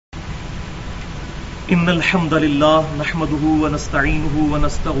إن الحمد لله نحمده ونستعينه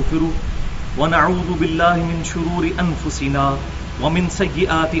ونستغفره ونعوذ بالله من شرور أنفسنا ومن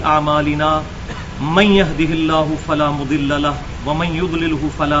سيئات أعمالنا من يهده الله فلا مضل له ومن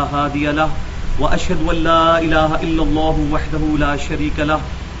يضلله فلا هادي له وأشهد أن لا إله إلا الله وحده لا شريك له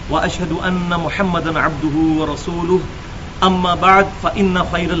وأشهد أن محمدا عبده ورسوله أما بعد فإن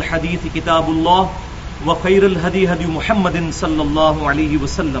خير الحديث كتاب الله وخير الهدي هدي محمد صلى الله عليه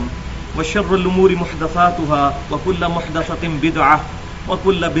وسلم وشر الأمور محدثاتها وكل محدثة بدعة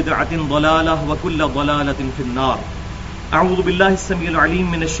وكل بدعة ضلالة وكل ضلالة في النار. أعوذ بالله السميع العليم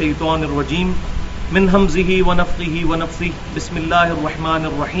من الشيطان الرجيم من همزه ونفخه ونفثه. بسم الله الرحمن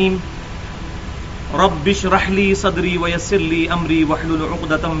الرحيم. رب اشرح لي صدري ويسر لي أمري واحلل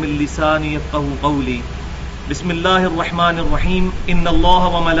عقدة من لساني يفقهوا قولي. بسم الله الرحمن الرحيم. إن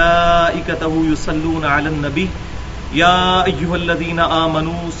الله وملائكته يصلون على النبي يا أيها الذين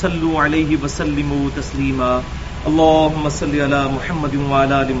آمنوا صلوا عليه وسلموا تسليما. اللهم صل على محمد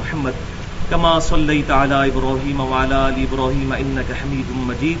وعلى آل محمد كما صليت على إبراهيم وعلى آل إبراهيم إنك حميد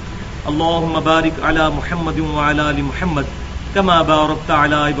مجيد. اللهم بارك على محمد وعلى آل محمد كما باركت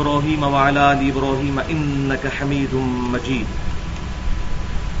على إبراهيم وعلى آل إبراهيم إنك حميد مجيد.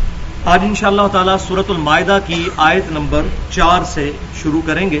 آج انشاءاللہ تعالی سورۃ المائدہ کی آیت نمبر 4 سے شروع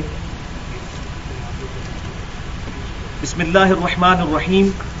کریں گے. بسم اللہ الرحمن الرحیم.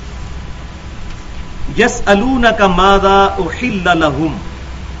 یسألونک ماذا احل لہم.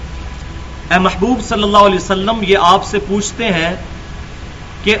 اے محبوب صلی اللہ علیہ وسلم، یہ آپ سے پوچھتے ہیں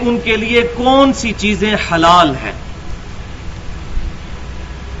کہ ان کے لیے کون سی چیزیں حلال ہیں.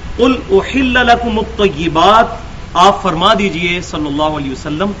 قل احل لکم الطیبات. آپ فرما دیجئے صلی اللہ علیہ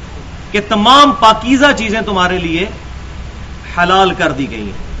وسلم کہ تمام پاکیزہ چیزیں تمہارے لیے حلال کر دی گئی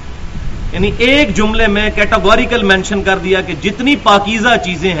ہیں. یعنی ایک جملے میں کیٹاگوریکل مینشن کر دیا کہ جتنی پاکیزہ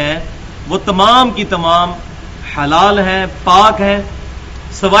چیزیں ہیں وہ تمام کی تمام حلال ہیں، پاک ہیں،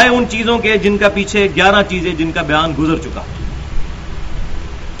 سوائے ان چیزوں کے جن کا پیچھے 11 چیزیں جن کا بیان گزر چکا.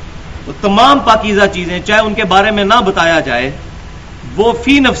 تو تمام پاکیزہ چیزیں چاہے ان کے بارے میں نہ بتایا جائے وہ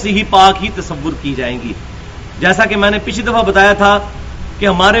فی نفسی ہی پاک ہی تصور کی جائیں گی. جیسا کہ میں نے پچھلی دفعہ بتایا تھا کہ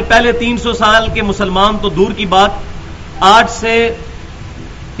ہمارے پہلے 300 سال کے مسلمان تو دور کی بات، آج سے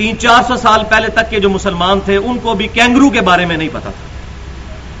 300-400 سال پہلے تک کے جو مسلمان تھے ان کو بھی کینگرو کے بارے میں نہیں پتا تھا.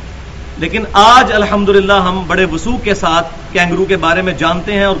 لیکن آج الحمدللہ ہم بڑے وثوق کے ساتھ کینگرو کے بارے میں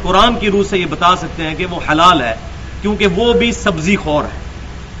جانتے ہیں اور قرآن کی روح سے یہ بتا سکتے ہیں کہ وہ حلال ہے، کیونکہ وہ بھی سبزی خور ہے،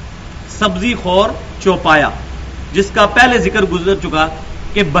 سبزی خور چوپایا، جس کا پہلے ذکر گزر چکا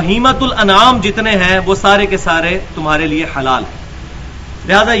کہ بہیمت الانعام جتنے ہیں وہ سارے کے سارے تمہارے لیے حلال ہیں.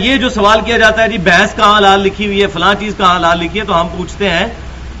 لہذا یہ جو سوال کیا جاتا ہے جی بھینس کہاں حلال لکھی ہوئی ہے، فلاں چیز کہاں حلال لکھی ہے، تو ہم پوچھتے ہیں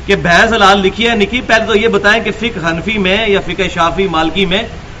کہ بھینس حلال لکھی ہے نہیں، پہلے تو یہ بتائیں کہ فقہ حنفی میں یا فقہ شافعی مالکی میں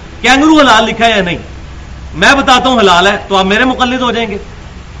کینگرو حلال لکھا ہے یا نہیں. میں بتاتا ہوں حلال ہے تو آپ میرے مقلد ہو جائیں گے؟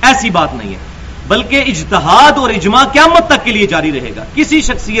 ایسی بات نہیں ہے، بلکہ اجتہاد اور اجماع قیامت تک کے لیے جاری رہے گا، کسی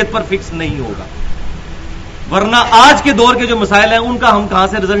شخصیت پر فکس نہیں ہوگا. ورنہ آج کے دور کے جو مسائل ہیں ان کا ہم کہاں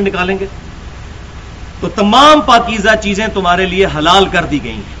سے رزلٹ نکالیں گے؟ تو تمام پاکیزہ چیزیں تمہارے لیے حلال کر دی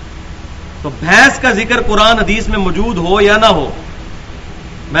گئی ہیں. تو بھینس کا ذکر قرآن حدیث میں موجود ہو یا نہ ہو،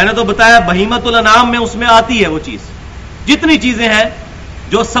 میں نے تو بتایا بہیمت الانعام میں اس میں آتی ہے وہ چیز. جتنی چیزیں ہیں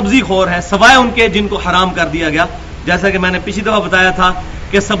جو سبزی خور ہیں سوائے ان کے جن کو حرام کر دیا گیا، جیسا کہ میں نے پچھلی دفعہ بتایا تھا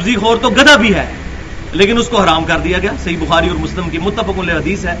کہ سبزی خور تو گدھا بھی ہے لیکن اس کو حرام کر دیا گیا. صحیح بخاری اور مسلم کی متفق علیہ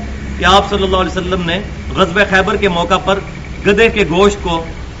حدیث ہے کہ آپ صلی اللہ علیہ وسلم نے غزوہ خیبر کے موقع پر گدھے کے گوشت کو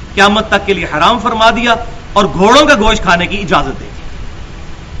قیامت تک کے لیے حرام فرما دیا اور گھوڑوں کا گوشت کھانے کی اجازت دے دی.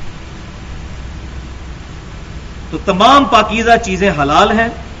 تو تمام پاکیزہ چیزیں حلال ہیں.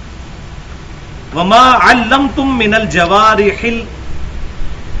 وما علمتم من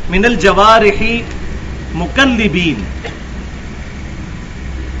الجوارح مکلبین.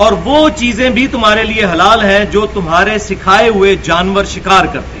 اور وہ چیزیں بھی تمہارے لیے حلال ہیں جو تمہارے سکھائے ہوئے جانور شکار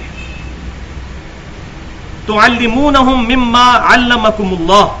کرتے ہیں. تعلمونہم مما علمکم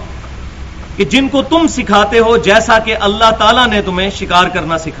اللہ، کہ جن کو تم سکھاتے ہو جیسا کہ اللہ تعالیٰ نے تمہیں شکار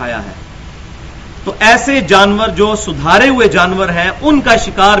کرنا سکھایا ہے. تو ایسے جانور جو سدھارے ہوئے جانور ہیں ان کا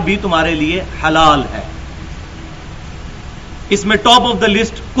شکار بھی تمہارے لیے حلال ہے. اس میں ٹاپ آف دا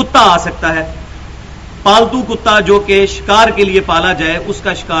لسٹ کتا آ سکتا ہے. پالتو کتا جو کہ شکار کے لیے پالا جائے اس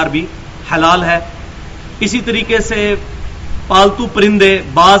کا شکار بھی حلال ہے. اسی طریقے سے پالتو پرندے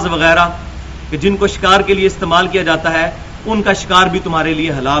باز وغیرہ کہ جن کو شکار کے لیے استعمال کیا جاتا ہے ان کا شکار بھی تمہارے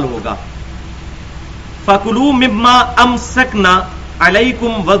لیے حلال ہوگا. فَكُلُوا مِمَّا أَمْسَكْنَا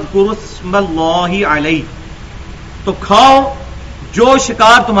عَلَيْكُمْ وَاذْكُرُوا اسْمَ اللَّهِ عَلَيْهِ. تو کھاؤ جو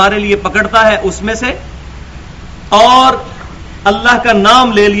شکار تمہارے لیے پکڑتا ہے اس میں سے، اور اللہ کا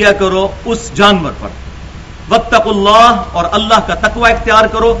نام لے لیا کرو اس جانور پر. واتقوا اللہ، اور اللہ کا تقوی اختیار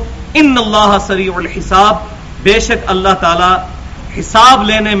کرو. ان اللہ سریع الحساب، بے شک اللہ تعالی حساب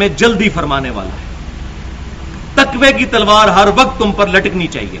لینے میں جلدی فرمانے والا ہے. تقوی کی تلوار ہر وقت تم پر لٹکنی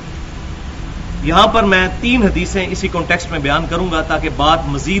چاہیے. یہاں پر میں 3 حدیثیں اسی کانٹیکسٹ میں بیان کروں گا تاکہ بات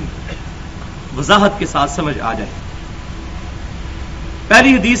مزید وضاحت کے ساتھ سمجھ آ جائے.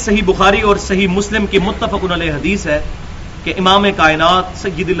 پہلی حدیث صحیح بخاری اور صحیح مسلم کی متفق علیہ حدیث ہے کہ امام کائنات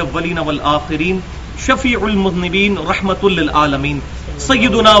سید الاولین والآخرین شفیع المذنبین رحمت للعالمین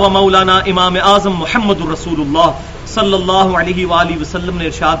سیدنا و مولانا امام اعظم محمد رسول اللہ صلی اللہ علیہ وآلہ وسلم نے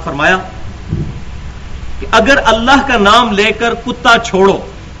ارشاد فرمایا کہ اگر اللہ کا نام لے کر کتا چھوڑو،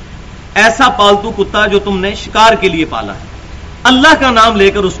 ایسا پالتو کتا جو تم نے شکار کے لیے پالا ہے، اللہ کا نام لے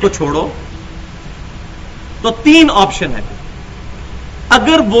کر اس کو چھوڑو، تو 3 آپشن ہے.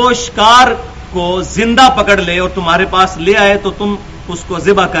 اگر وہ شکار کو زندہ پکڑ لے اور تمہارے پاس لے آئے تو تم اس کو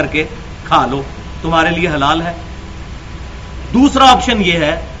ذبح کر کے کھا لو، تمہارے لیے حلال ہے. دوسرا آپشن یہ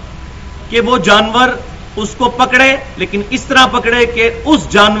ہے کہ وہ جانور اس کو پکڑے لیکن اس طرح پکڑے کہ اس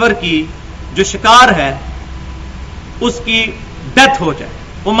جانور کی جو شکار ہے اس کی ڈیتھ ہو جائے،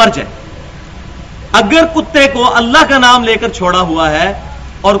 وہ مر جائے. اگر کتے کو اللہ کا نام لے کر چھوڑا ہوا ہے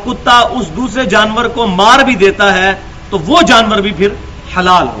اور کتا اس دوسرے جانور کو مار بھی دیتا ہے تو وہ جانور بھی پھر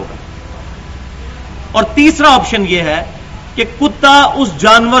حلال ہوگا. اور تیسرا آپشن یہ ہے کہ کتا اس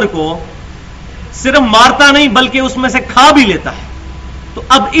جانور کو صرف مارتا نہیں بلکہ اس میں سے کھا بھی لیتا ہے، تو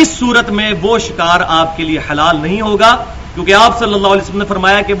اب اس صورت میں وہ شکار آپ کے لیے حلال نہیں ہوگا، کیونکہ آپ صلی اللہ علیہ وسلم نے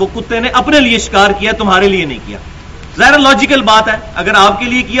فرمایا کہ وہ کتے نے اپنے لیے شکار کیا، تمہارے لیے نہیں کیا. ظاہر لاجیکل بات ہے، اگر آپ کے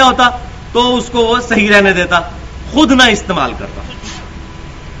لیے کیا ہوتا تو اس کو وہ صحیح رہنے دیتا، خود نہ استعمال کرتا.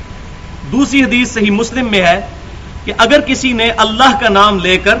 دوسری حدیث صحیح مسلم میں ہے کہ اگر کسی نے اللہ کا نام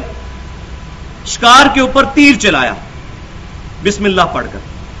لے کر شکار کے اوپر تیر چلایا بسم اللہ پڑھ کر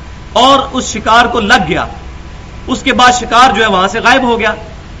اور اس شکار کو لگ گیا، اس کے بعد شکار جو ہے وہاں سے غائب ہو گیا،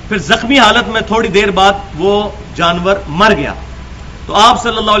 پھر زخمی حالت میں تھوڑی دیر بعد وہ جانور مر گیا، تو آپ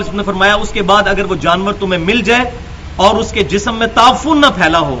صلی اللہ علیہ وسلم نے فرمایا اس کے بعد اگر وہ جانور تمہیں مل جائے اور اس کے جسم میں تعفن نہ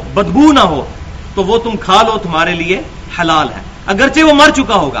پھیلا ہو، بدبو نہ ہو، تو وہ تم کھا لو، تمہارے لیے حلال ہے، اگرچہ وہ مر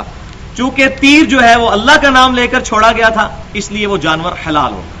چکا ہوگا. چونکہ تیر جو ہے وہ اللہ کا نام لے کر چھوڑا گیا تھا اس لیے وہ جانور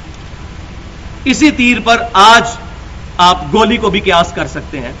حلال ہوگا. اسی تیر پر آج آپ گولی کو بھی قیاس کر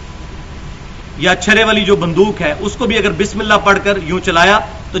سکتے ہیں، یا چھرے والی جو بندوق ہے اس کو بھی اگر بسم اللہ پڑھ کر یوں چلایا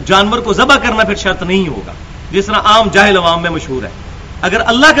تو جانور کو ذبح کرنا پھر شرط نہیں ہوگا، جس طرح عام جاہل عوام میں مشہور ہے. اگر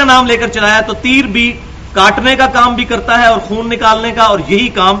اللہ کا نام لے کر چلایا تو تیر بھی کاٹنے کا کام بھی کرتا ہے اور خون نکالنے کا، اور یہی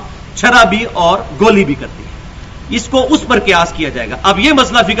کام چھرا بھی اور گولی بھی کرتی ہے. اس کو اس پر قیاس کیا جائے گا. اب یہ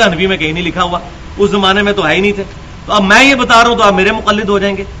مسئلہ فقہ حنفی میں کہیں نہیں لکھا ہوا، اس زمانے میں تو ہے ہی نہیں تھے، تو اب میں یہ بتا رہا ہوں تو آپ میرے مقلد ہو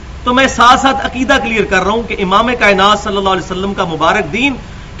جائیں گے. تو میں ساتھ ساتھ عقیدہ کلیئر کر رہا ہوں کہ امام کائنات صلی اللہ علیہ وسلم کا مبارک دین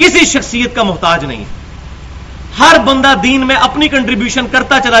کسی شخصیت کا محتاج نہیں ہے. ہر بندہ دین میں اپنی کنٹریبیوشن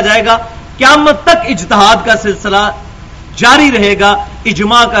کرتا چلا جائے گا، قیامت تک اجتہاد کا سلسلہ جاری رہے گا،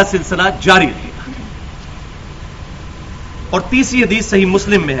 اجماع کا سلسلہ جاری رہے گا. اور تیسری حدیث صحیح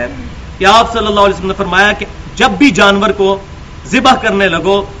مسلم میں ہے کہ آپ صلی اللہ علیہ وسلم نے فرمایا کہ جب بھی جانور کو ذبح کرنے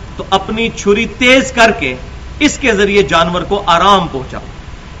لگو تو اپنی چھری تیز کر کے اس کے ذریعے جانور کو آرام پہنچاؤ.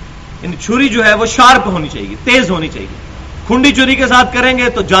 یعنی چھری جو ہے وہ شارپ ہونی چاہیے، تیز ہونی چاہیے. کھنڈی چھری کے ساتھ کریں گے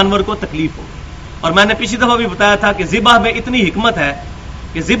تو جانور کو تکلیف ہوگی. اور میں نے پچھلی دفعہ بھی بتایا تھا کہ ذبح میں اتنی حکمت ہے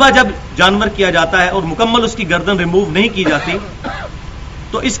کہ ذبح جب جانور کیا جاتا ہے اور مکمل اس کی گردن ریموو نہیں کی جاتی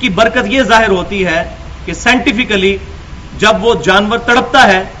تو اس کی برکت یہ ظاہر ہوتی ہے کہ سائنٹیفکلی جب وہ جانور تڑپتا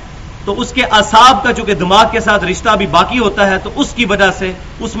ہے تو اس کے اعصاب کا چونکہ دماغ کے ساتھ رشتہ بھی باقی ہوتا ہے تو اس کی وجہ سے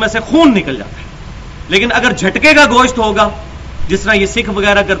اس میں سے خون نکل جاتا ہے. لیکن اگر جھٹکے کا گوشت ہوگا جس طرح یہ سکھ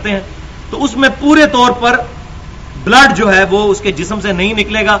وغیرہ کرتے ہیں تو اس میں پورے طور پر بلڈ جو ہے وہ اس کے جسم سے نہیں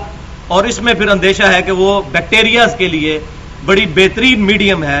نکلے گا، اور اس میں پھر اندیشہ ہے کہ وہ بیکٹیریاز کے لیے بڑی بہترین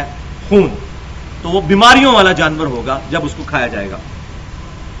میڈیم ہے خون، تو وہ بیماریوں والا جانور ہوگا جب اس کو کھایا جائے گا.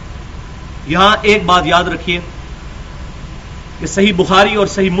 یہاں ایک بات یاد رکھیے کہ صحیح بخاری اور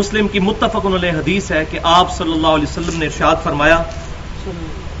صحیح مسلم کی متفق علیہ حدیث ہے کہ آپ صلی اللہ علیہ وسلم نے ارشاد فرمایا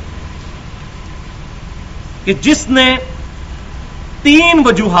کہ جس نے 3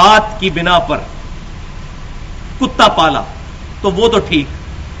 وجوہات کی بنا پر کتا پالا تو وہ تو ٹھیک،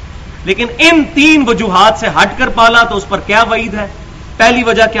 لیکن ان 3 وجوہات سے ہٹ کر پالا تو اس پر کیا وعید ہے. پہلی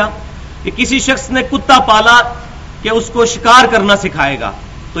وجہ کیا کہ کسی شخص نے کتا پالا کہ اس کو شکار کرنا سکھائے گا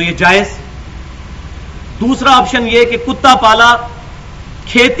تو یہ جائز. دوسرا آپشن یہ کہ کتا پالا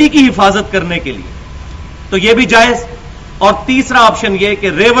کھیتی کی حفاظت کرنے کے لیے تو یہ بھی جائز. اور تیسرا آپشن یہ کہ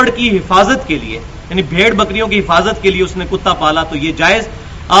ریوڑ کی حفاظت کے لیے یعنی بھیڑ بکریوں کی حفاظت کے لیے اس نے کتا پالا تو یہ جائز.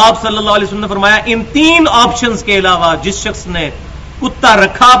 آپ صلی اللہ علیہ وسلم نے فرمایا ان 3 آپشنز کے علاوہ جس شخص نے کتا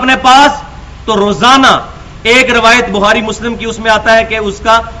رکھا اپنے پاس تو روزانہ، ایک روایت بخاری مسلم کی اس میں آتا ہے کہ اس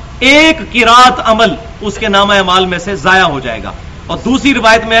کا 1 قرات عمل اس کے نامہ اعمال میں سے ضائع ہو جائے گا، اور دوسری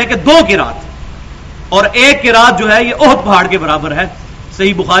روایت میں ہے کہ 2 قرات، اور 1 قرات جو ہے یہ احد پہاڑ کے برابر ہے۔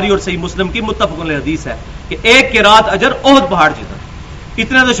 صحیح بخاری اور صحیح مسلم کی متفق علیہ حدیث ہے کہ 1 قرات اجر احد پہاڑ جتنا۔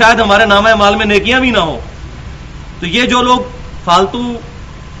 اتنے تو شاید ہمارے نامہ اعمال میں نیکیاں بھی نہ ہو۔ تو یہ جو لوگ فالتو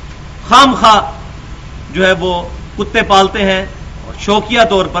خام خواہ جو ہے وہ کتے پالتے ہیں شوقیہ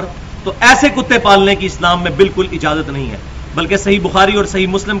طور پر، تو ایسے کتے پالنے کی اسلام میں بالکل اجازت نہیں ہے، بلکہ صحیح بخاری اور صحیح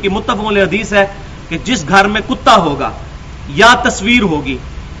مسلم کی متفق علیہ حدیث ہے کہ جس گھر میں کتا ہوگا یا تصویر ہوگی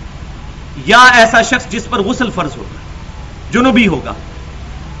یا ایسا شخص جس پر غسل فرض ہوگا، جنوبی ہوگا،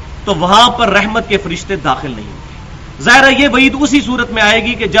 تو وہاں پر رحمت کے فرشتے داخل نہیں ہوں گے۔ ظاہر ہے یہ وعید اسی صورت میں آئے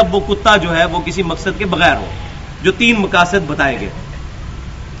گی کہ جب وہ کتا جو ہے وہ کسی مقصد کے بغیر ہو، جو 3 مقاصد بتائے گئے۔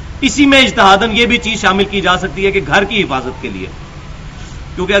 اسی میں اجتہاداً یہ بھی چیز شامل کی جا سکتی ہے کہ گھر کی حفاظت کے لیے،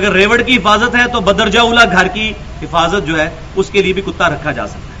 کیونکہ اگر ریوڑ کی حفاظت ہے تو بدرجہ اولا گھر کی حفاظت جو ہے اس کے لیے بھی کتا رکھا جا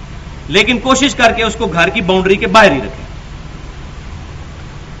سکتا ہے، لیکن کوشش کر کے اس کو گھر کی باؤنڈری کے باہر ہی رکھیں۔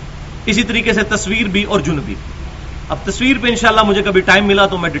 اسی طریقے سے تصویر بھی اور جنبی بھی۔ اب تصویر پہ انشاءاللہ مجھے کبھی ٹائم ملا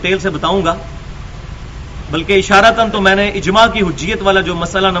تو میں ڈیٹیل سے بتاؤں گا، بلکہ اشارتاً تو میں نے اجماع کی حجیت والا جو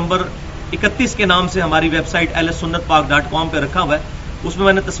مسئلہ نمبر 31 کے نام سے ہماری ویب سائٹ ahlsunnatpak.com پہ رکھا ہوا ہے، اس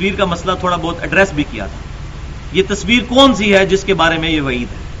میں نے تصویر کا مسئلہ تھوڑا بہت ایڈریس بھی کیا تھا۔ یہ تصویر کون سی ہے جس کے بارے میں یہ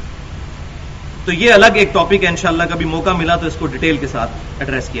وعید ہے، تو یہ الگ ایک ٹاپک ہے، انشاءاللہ کبھی موقع ملا تو اس کو ڈیٹیل کے ساتھ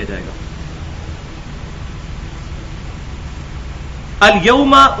ایڈریس کیا جائے گا۔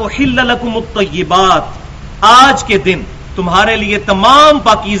 الیوم احل لکم الطیبات، آج کے دن تمہارے لیے تمام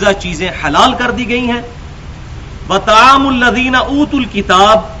پاکیزہ چیزیں حلال کر دی گئی ہیں۔ وطعام الذین اوتوا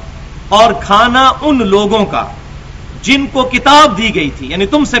الکتاب، اور کھانا ان لوگوں کا جن کو کتاب دی گئی تھی، یعنی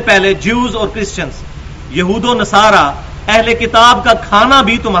تم سے پہلے جیوز اور کرسچنز، یہود و نصارہ، اہل کتاب کا کھانا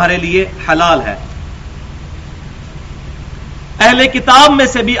بھی تمہارے لیے حلال ہے۔ اہل کتاب میں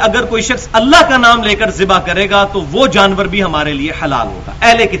سے بھی اگر کوئی شخص اللہ کا نام لے کر ذبح کرے گا تو وہ جانور بھی ہمارے لیے حلال ہوگا،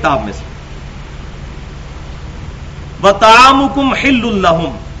 اہل کتاب میں سے۔ وطعامکم حل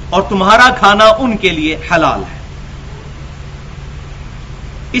لہم، اور تمہارا کھانا ان کے لیے حلال ہے۔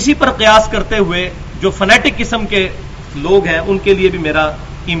 اسی پر قیاس کرتے ہوئے جو فنیٹک قسم کے لوگ ہیں ان کے لیے بھی میرا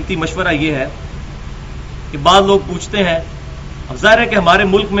قیمتی مشورہ یہ ہے کہ بعض لوگ پوچھتے ہیں، اب ظاہر ہے کہ ہمارے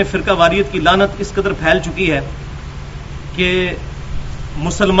ملک میں فرقہ واریت کی لعنت اس قدر پھیل چکی ہے کہ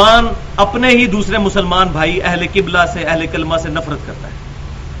مسلمان اپنے ہی دوسرے مسلمان بھائی اہل قبلہ سے، اہل کلمہ سے نفرت کرتا ہے۔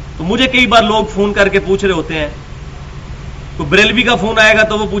 تو مجھے کئی بار لوگ فون کر کے پوچھ رہے ہوتے ہیں، تو بریلوی کا فون آئے گا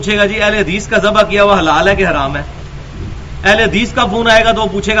تو وہ پوچھے گا جی اہل حدیث کا ذبح کیا ہوا حلال ہے کہ حرام ہے؟ اہل حدیث کا فون آئے گا تو وہ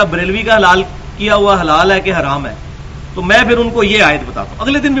پوچھے گا بریلوی کا حلال کیا ہوا حلال ہے کہ حرام ہے؟ تو میں پھر ان کو یہ آیت بتاتا ہوں۔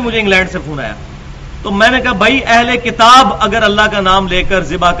 اگلے دن بھی مجھے انگلینڈ سے فون آیا، تو میں نے کہا بھائی اہل کتاب اگر اللہ کا نام لے کر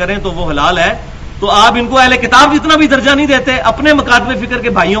ذبح کریں تو وہ حلال ہے، تو آپ ان کو اہل کتاب جتنا بھی درجہ نہیں دیتے اپنے مکاتب فکر کے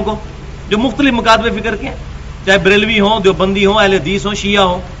بھائیوں کو جو مختلف مکاتب فکر کے ہیں، چاہے بریلوی ہوں، دیوبندی ہوں، اہل حدیث ہوں، شیعہ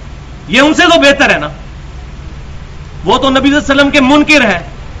ہوں، یہ ان سے تو بہتر ہے نا، وہ تو نبی صلی اللہ علیہ وسلم کے منکر ہیں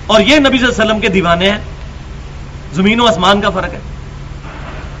اور یہ نبی صلی اللہ علیہ وسلم کے دیوانے ہیں، زمین و آسمان کا فرق ہے۔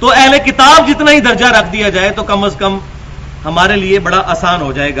 تو اہل کتاب جتنا ہی درجہ رکھ دیا جائے تو کم از کم ہمارے لیے بڑا آسان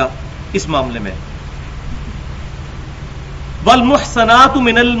ہو جائے گا اس معاملے میں۔ والمحصنات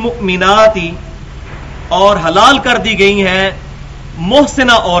من المؤمنات، اور حلال کر دی گئی ہیں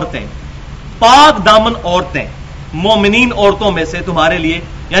محسنہ عورتیں، پاک دامن عورتیں، مومنین عورتوں میں سے تمہارے لیے،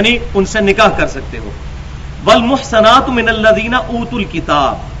 یعنی ان سے نکاح کر سکتے ہو۔ والمحصنات من الذین اوتوا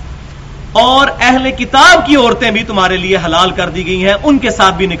الکتاب، اور اہل کتاب کی عورتیں بھی تمہارے لیے حلال کر دی گئی ہیں، ان کے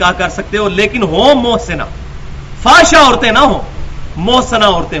ساتھ بھی نکاح کر سکتے ہو، لیکن ہو محسنہ، فاشا عورتیں نہ ہوں، محسنہ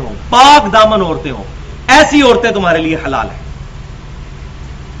عورتیں ہوں، پاک دامن عورتیں ہوں، ایسی عورتیں تمہارے لیے حلال ہیں،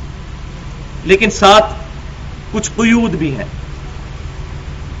 لیکن ساتھ کچھ قیود بھی ہیں۔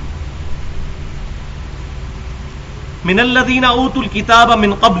 من الذین اوتوا الکتاب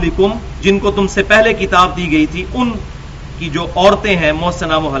من قبلکم، جن کو تم سے پہلے کتاب دی گئی تھی، ان کی جو عورتیں ہیں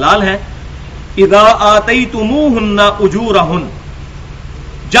محسنہ وہ حلال ہیں۔ اذا آتیتموہن اجورہن،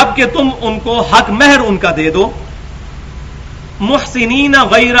 جب کہ تم ان کو حق مہر ان کا دے دو۔ محسنین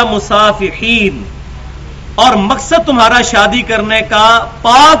غیر مسافحین، اور مقصد تمہارا شادی کرنے کا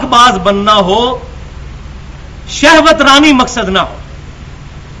پاک باز بننا ہو، شہوت رانی مقصد نہ ہو۔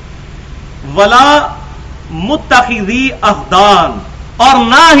 ولا متخذی اخدان، اور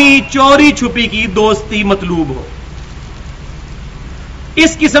نہ ہی چوری چھپی کی دوستی مطلوب ہو،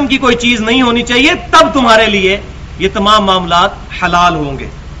 اس قسم کی کوئی چیز نہیں ہونی چاہیے، تب تمہارے لیے یہ تمام معاملات حلال ہوں گے۔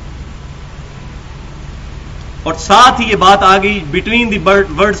 اور ساتھ ہی یہ بات آ گئی بٹوین دی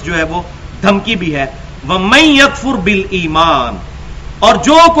ورڈز جو ہے وہ دھمکی بھی ہے. وَمَن يَكْفُرْ بِالْإِيمَانِ، اور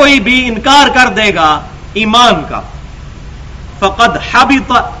جو کوئی بھی انکار کر دے گا ایمان کا، فَقَدْ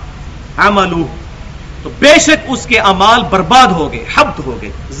حَبِطَ عَمَلُهُ، تو بے شک اس کے اعمال برباد ہو گئے، حبط ہو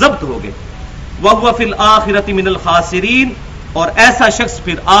گئے، ضبط ہو گئے. وَهُوَ فِي الْآخِرَةِ مِنَ الْخَاسِرِينَ، اور ایسا شخص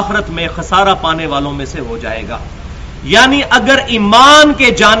پھر آخرت میں خسارہ پانے والوں میں سے ہو جائے گا. یعنی اگر ایمان کے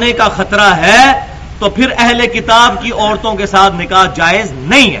جانے کا خطرہ ہے تو پھر اہل کتاب کی عورتوں کے ساتھ نکاح جائز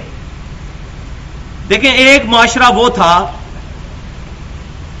نہیں ہے. دیکھیں ایک معاشرہ وہ تھا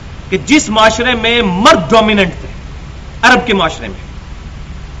کہ جس معاشرے میں مرد ڈومیننٹ تھے، عرب کے معاشرے میں،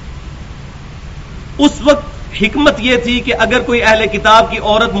 اس وقت حکمت یہ تھی کہ اگر کوئی اہل کتاب کی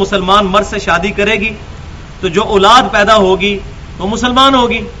عورت مسلمان مرد سے شادی کرے گی تو جو اولاد پیدا ہوگی وہ مسلمان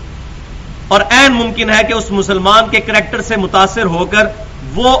ہوگی، اور عین ممکن ہے کہ اس مسلمان کے کریکٹر سے متاثر ہو کر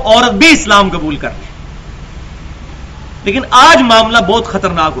وہ عورت بھی اسلام قبول کر لے. لیکن آج معاملہ بہت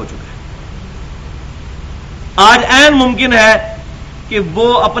خطرناک ہو چکا ہے. آج عین ممکن ہے کہ وہ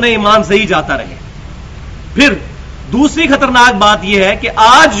اپنے ایمان سے ہی جاتا رہے. پھر دوسری خطرناک بات یہ ہے کہ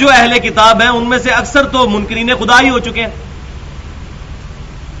آج جو اہل کتاب ہیں ان میں سے اکثر تو منکرین خدا ہی ہو چکے ہیں،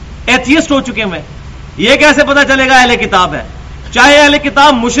 ایتھیسٹ ہو چکے ہیں. یہ کیسے پتا چلے گا اہل کتاب ہے؟ چاہے اہل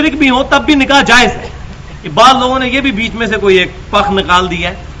کتاب مشرک بھی ہوں تب بھی نکاح جائز ہے. بعض لوگوں نے یہ بھی بیچ میں سے کوئی ایک پخ نکال دیا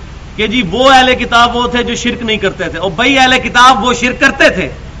ہے کہ جی وہ اہل کتاب وہ تھے جو شرک نہیں کرتے تھے. اور بھائی اہل کتاب وہ شرک کرتے تھے.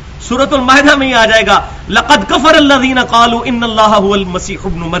 سورۃ المائدہ میں ہی آ جائے گا لقد کفر الذین قالوا ان اللہ هو المسیح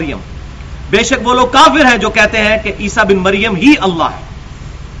ابن مریم، بے شک وہ لوگ کافر ہیں جو کہتے ہیں کہ عیسیٰ بن مریم ہی اللہ ہے.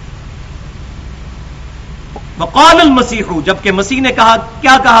 وقال المسیح، جبکہ مسیح نے کہا،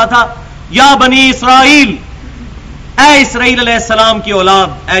 کیا کہا تھا؟ یا بنی اسرائیل، اے اسرائیل علیہ السلام کی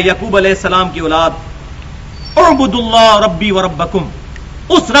اولاد، اے یعقوب علیہ السلام کی اولاد، اعبدوا اللہ ربی وربکم،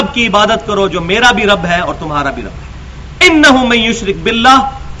 اس رب کی عبادت کرو جو میرا بھی رب ہے اور تمہارا بھی رب ہے. انہ من یشرک باللہ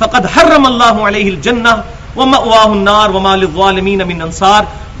فقد حرم اللہ علیہ الجنہ ومأواہ النار وما للظالمین من انصار،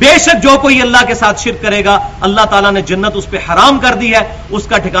 بے شک جو کوئی اللہ کے ساتھ شرک کرے گا اللہ تعالیٰ نے جنت اس پہ حرام کر دی ہے، اس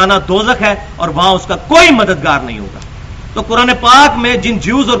کا ٹھکانہ دوزخ ہے اور وہاں اس کا کوئی مددگار نہیں ہوگا. تو قرآن پاک میں جن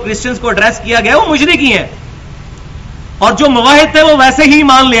جیوز اور کرسچنز کو ایڈریس کیا گیا وہ مشرک ہی ہیں، اور جو مواحد تھے وہ ویسے ہی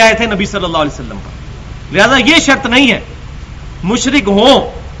ایمان لے آئے تھے نبی صلی اللہ علیہ وسلم پر. لہذا یہ شرط نہیں ہے مشرک ہوں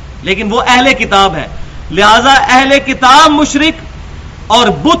لیکن وہ اہل کتاب ہے. لہذا اہل کتاب مشرک اور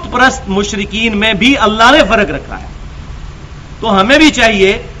بت پرست مشرکین میں بھی اللہ نے فرق رکھا ہے. تو ہمیں بھی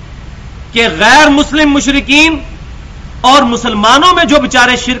چاہیے کہ غیر مسلم مشرکین اور مسلمانوں میں جو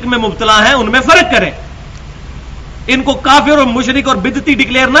بیچارے شرک میں مبتلا ہیں ان میں فرق کریں، ان کو کافر اور مشرک اور بدعتی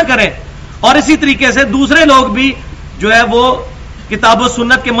ڈکلیئر نہ کریں. اور اسی طریقے سے دوسرے لوگ بھی جو ہے وہ کتاب و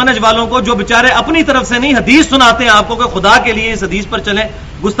سنت کے منہج والوں کو جو بیچارے اپنی طرف سے نہیں حدیث سناتے ہیں آپ کو کہ خدا کے لیے اس حدیث پر چلیں،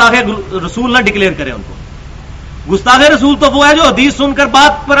 گستاخ رسول نہ ڈکلیئر کریں ان کو. گستاخ رسول تو وہ ہے جو حدیث سن کر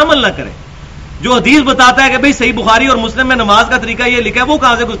بات پر عمل نہ کرے. جو حدیث بتاتا ہے کہ بھئی صحیح بخاری اور مسلم میں نماز کا طریقہ یہ لکھا ہے، وہ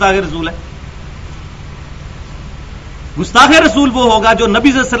کہاں سے گستاخ رسول ہے؟ گستاخ رسول وہ ہوگا جو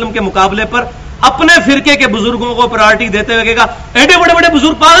نبی صلی اللہ علیہ وسلم کے مقابلے پر اپنے فرقے کے بزرگوں کو پرائرٹی دیتے ہوئے کہے گا ایڈے بڑے بڑے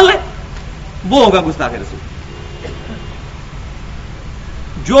بزرگ پاگل ہیں، وہ ہوگا گستاخ رسول.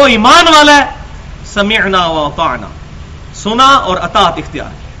 جو ایمان والا ہے سمعنا واطعنا، سنا اور اطاعت اختیار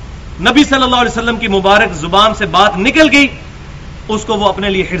کی. نبی صلی اللہ علیہ وسلم کی مبارک زبان سے بات نکل گئی اس کو وہ اپنے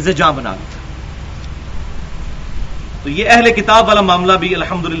لیے حرز جاں بنا لیتا. تو یہ اہل کتاب والا معاملہ بھی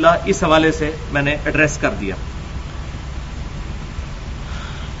الحمدللہ اس حوالے سے میں نے ایڈریس کر دیا.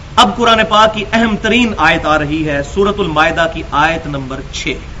 اب قرآن پاک کی اہم ترین آیت آ رہی ہے، سورۃ المائدہ کی آیت نمبر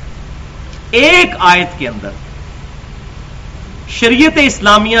 6. ایک آیت کے اندر شریعت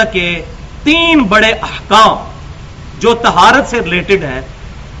اسلامیہ کے 3 بڑے احکام جو طہارت سے ریلیٹڈ ہیں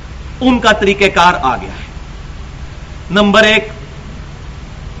ان کا طریقہ کار آ گیا ہے. نمبر 1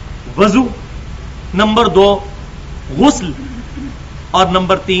 وضو، نمبر 2 غسل، اور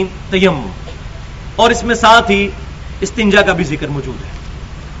نمبر 3 تیمم، اور اس میں ساتھ ہی استنجا کا بھی ذکر موجود ہے.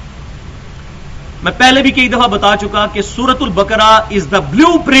 میں پہلے بھی کئی دفعہ بتا چکا کہ سورۃ البقرہ is the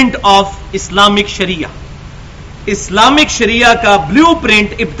blueprint of Islamic sharia. Islamic sharia کا بلیو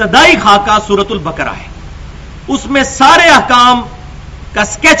پرنٹ، ابتدائی خاکہ سورۃ البقرہ ہے. اس میں سارے احکام کا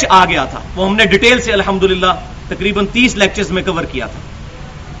سکیچ آ گیا تھا، وہ ہم نے ڈیٹیل سے الحمدللہ تقریباً 30 لیکچرز میں کور کیا تھا.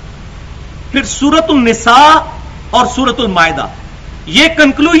 پھر سورۃ النساء اور سورۃ المائدہ یہ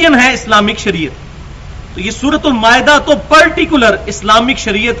کنکلوژن ہے اسلامک شریعت. تو یہ سورۃ المائدہ تو پرٹیکولر اسلامک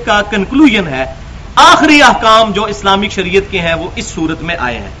شریعت کا کنکلوژن ہے. آخری احکام جو اسلامک شریعت کے ہیں وہ اس صورت میں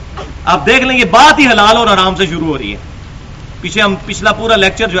آئے ہیں. آپ دیکھ لیں یہ بات ہی حلال اور حرام سے شروع ہو رہی ہے. پیچھے ہم پچھلا پورا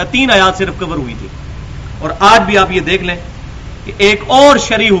لیکچر جو ہے 3 آیات صرف کور ہوئی تھی، اور آج بھی آپ یہ دیکھ لیں کہ ایک اور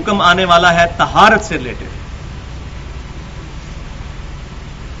شرعی حکم آنے والا ہے طہارت سے ریلیٹڈ.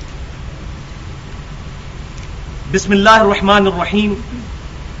 بسم اللہ الرحمن الرحیم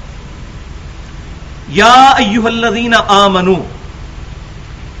یا ایھا الذین آمنوا،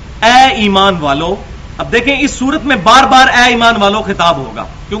 اے ایمان والو. اب دیکھیں اس صورت میں بار بار اے ایمان والو خطاب ہوگا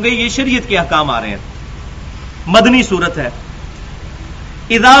کیونکہ یہ شریعت کے احکام آ رہے ہیں. مدنی صورت ہے.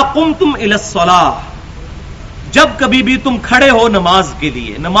 اذا قمتم الی الصلاۃ، جب کبھی بھی تم کھڑے ہو نماز کے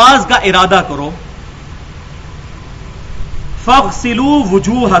لیے، نماز کا ارادہ کرو. فاغسلوا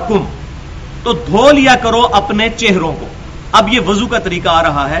وجوہکم، تو دھو لیا کرو اپنے چہروں کو. اب یہ وضو کا طریقہ آ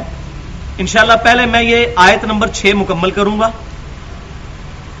رہا ہے. انشاءاللہ پہلے میں یہ آیت نمبر 6 مکمل کروں گا،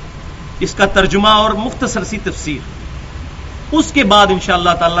 اس کا ترجمہ اور مختصر سی تفسیر. اس کے بعد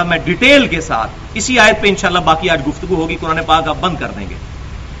انشاءاللہ تعالی میں ڈیٹیل کے ساتھ اسی آیت پہ انشاءاللہ باقی آج گفتگو ہوگی. قرآن پاک آپ بند کر دیں گے.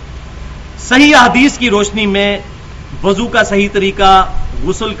 صحیح احادیث کی روشنی میں وضو کا صحیح طریقہ،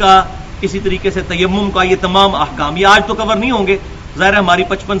 غسل کا، اسی طریقے سے تیمم کا، یہ تمام احکام یہ آج تو کور نہیں ہوں گے. ظاہر ہے ہماری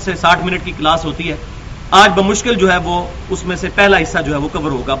 55 سے 60 منٹ کی کلاس ہوتی ہے. آج بمشکل جو ہے وہ اس میں سے پہلا حصہ جو ہے وہ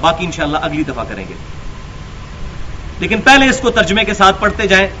کور ہوگا، باقی انشاءاللہ اگلی دفعہ کریں گے. لیکن پہلے اس کو ترجمے کے ساتھ پڑھتے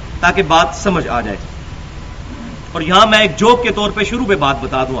جائیں تاکہ بات سمجھ آ جائے. اور یہاں میں ایک جوک کے طور پہ شروع پہ بات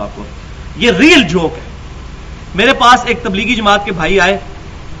بتا دوں آپ کو، یہ ریل جوک ہے. میرے پاس ایک تبلیغی جماعت کے بھائی آئے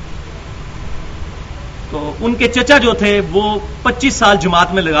تو ان کے چچا جو تھے وہ 25 سال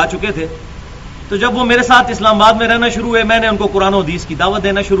جماعت میں لگا چکے تھے. تو جب وہ میرے ساتھ اسلام آباد میں رہنا شروع ہوئے، میں نے ان کو قرآن و حدیث کی دعوت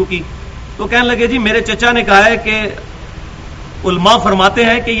دینا شروع کی. تو کہنے لگے جی میرے چچا نے کہا ہے کہ علماء فرماتے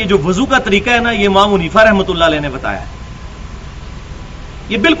ہیں کہ یہ جو وضو کا طریقہ ہے نا، یہ امام حنیفہ رحمۃ اللہ علیہ نے بتایا ہے.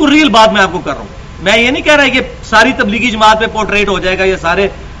 یہ بالکل ریل بات میں آپ کو کر رہا ہوں. میں یہ نہیں کہہ رہا کہ ساری تبلیغی جماعت پہ پورٹریٹ ہو جائے گا یا سارے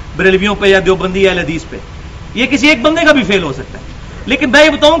بریلویوں پہ یا دیوبندی اہل حدیث پہ. یہ کسی ایک بندے کا بھی فیل ہو سکتا ہے. لیکن میں یہ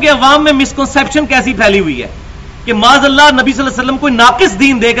بتاؤں کہ عوام میں مسکنسیپشن کیسی پھیلی ہوئی ہے کہ معاذ اللہ نبی صلی اللہ علیہ وسلم کوئی ناقص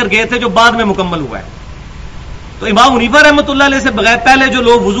دین دے کر گئے تھے جو بعد میں مکمل ہوا ہے. تو امام حنیفہ رحمۃ اللہ علیہ سے بغیر پہلے جو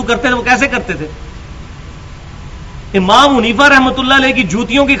لوگ وضو کرتے تھے وہ کیسے کرتے تھے؟ امام حنیفہ رحمۃ اللہ علیہ کی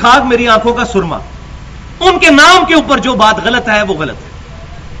جوتیوں کی خاک میری آنکھوں کا سرما. ان کے نام کے اوپر جو بات غلط ہے وہ غلط ہے،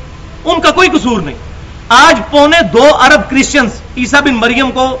 ان کا کوئی قصور نہیں. آج 2.25 ارب کرسچنز عیسیٰ بن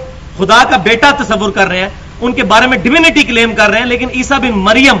مریم کو خدا کا بیٹا تصور کر رہے ہیں، ان کے بارے میں ڈیوینٹی کلیم کر رہے ہیں، لیکن عیسیٰ بن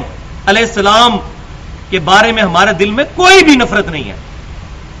مریم علیہ السلام کے بارے میں ہمارے دل میں کوئی بھی نفرت نہیں ہے.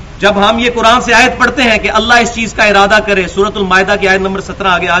 جب ہم یہ قرآن سے آیت پڑھتے ہیں کہ اللہ اس چیز کا ارادہ کرے، سورۃ المائدہ کی آیت نمبر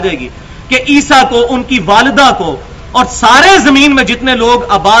 17 آگے آ جائے گی کہ عیسیٰ کو، ان کی والدہ کو اور سارے زمین میں جتنے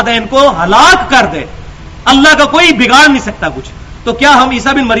لوگ آباد ہیں ان کو ہلاک کر دے، اللہ کا کوئی بگاڑ نہیں سکتا کچھ. تو کیا ہم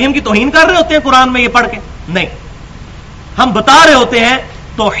عیسیٰ بن مریم کی توہین کر رہے ہوتے ہیں قرآن میں یہ پڑھ کے؟ نہیں، ہم بتا رہے ہوتے ہیں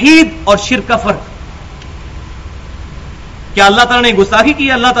توحید اور شرک کا فرق. کیا اللہ تعالیٰ نے گستاخی کی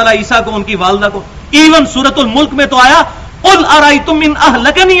ہے اللہ تعالیٰ عیسیٰ کو، ان کی والدہ کو؟ ایون سورۃ الملک میں تو آیا قل ارأیتم ان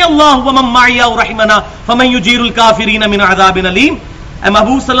اہلکنی اللہ ومن معی او رحمنا فمن یجیر الکافرین من عذاب علیم. اے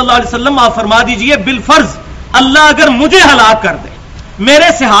محبوب صلی اللہ علیہ وسلم آپ فرما دیجئے بالفرض اللہ اگر مجھے ہلاک کر دے، میرے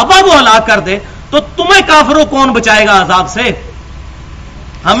صحابہ کو ہلاک کر دے، تو تمہیں کافروں کون بچائے گا عذاب سے؟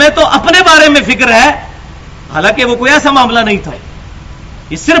 ہمیں تو اپنے بارے میں فکر ہے، حالانکہ وہ کوئی ایسا معاملہ نہیں تھا.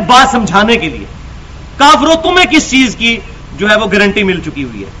 یہ صرف بات سمجھانے کے لیے. کافروں تمہیں کس چیز کی جو ہے وہ گارنٹی مل چکی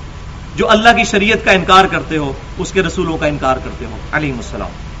ہوئی ہے؟ جو اللہ کی شریعت کا انکار کرتے ہو، اس کے رسولوں کا انکار کرتے ہو علیہ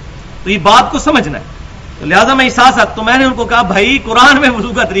السلام. تو یہ بات کو سمجھنا ہے. تو لہٰذا میں احساس تو میں نے ان کو کہا بھائی قرآن میں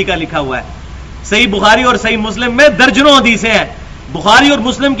وضو کا طریقہ لکھا ہوا ہے، صحیح بخاری اور صحیح مسلم میں درجنوں حدیثیں ہیں. بخاری اور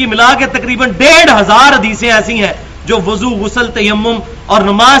مسلم کی ملا کے تقریباً 1500 حدیثیں ایسی ہیں جو وضو، غسل، تیمم اور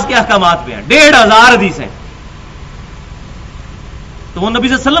نماز کے احکامات پہ ہیں. 1500 حدیثیں. تو وہ نبی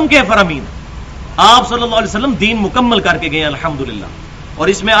صلی اللہ علیہ وسلم کے فرامین، آپ صلی اللہ علیہ وسلم دین مکمل کر کے گئے الحمدللہ. اور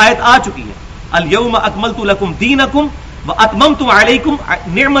اس میں آیت آ چکی ہے الیوم اکملت لکم دینکم واتممت علیکم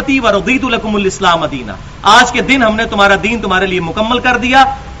نعمتی ورضیت لکم الاسلام دینا. آج کے دن ہم نے تمہارا دین تمہارے لیے مکمل کر دیا،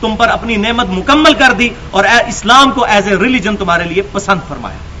 تم پر اپنی نعمت مکمل کر دی اور اسلام کو ایز اے ریلیجن تمہارے لیے پسند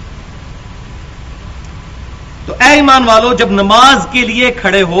فرمایا. تو اے ایمان والو جب نماز کے لیے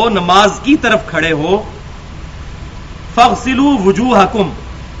کھڑے ہو، نماز کی طرف کھڑے ہو، فاغسلوا وجوہکم،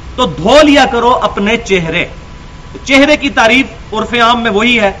 تو دھو لیا کرو اپنے چہرے. چہرے کی تعریف عرف عام میں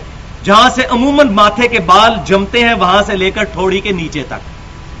وہی ہے جہاں سے عموماً ماتھے کے بال جمتے ہیں، وہاں سے لے کر ٹھوڑی کے نیچے تک.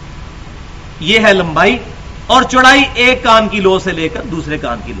 یہ ہے لمبائی اور چوڑائی ایک کان کی لو سے لے کر دوسرے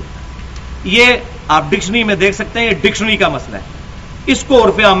کان کی لو تک. یہ آپ ڈکشنری میں دیکھ سکتے ہیں، یہ ڈکشنری کا مسئلہ ہے. اس کو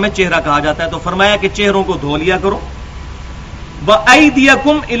عرف عام میں چہرہ کہا جاتا ہے. تو فرمایا کہ چہروں کو دھو لیا کرو.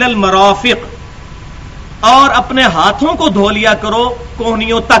 وَأَيْدِيَكُمْ إِلَى الْمَرَافِقِ، اور اپنے ہاتھوں کو دھو لیا کرو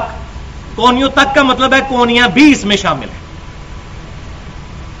کوہنیوں تک. کوہنیوں تک کا مطلب ہے کوہنیاں بھی اس میں شامل ہیں،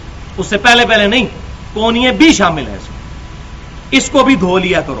 اس سے پہلے نہیں، کوہنیاں بھی شامل ہیں اس کو بھی دھو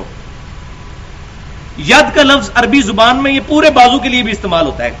لیا کرو. ید کا لفظ عربی زبان میں یہ پورے بازو کے لیے بھی استعمال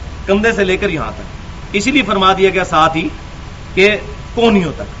ہوتا ہے، کندھے سے لے کر یہاں تک. اسی لیے فرما دیا گیا ساتھ ہی کہ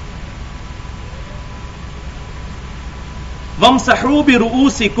کونیوں تک. وَامْسَحُوا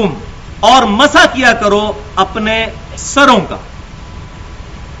بِرُؤُوسِكُمْ، اور مسح کیا کرو اپنے سروں کا،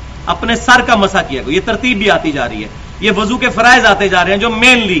 اپنے سر کا مسح کیا کرو. یہ ترتیب بھی آتی جا رہی ہے، یہ وضو کے فرائض آتے جا رہے ہیں جو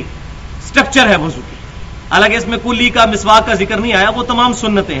مینلی سٹرکچر ہے وضو کی. حالانکہ اس میں کلی کا مسواک کا ذکر نہیں آیا، وہ تمام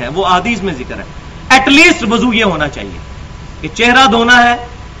سنتیں ہیں، وہ احادیث میں ذکر ہے. ایٹ لیسٹ وضو یہ ہونا چاہیے کہ چہرہ دھونا ہے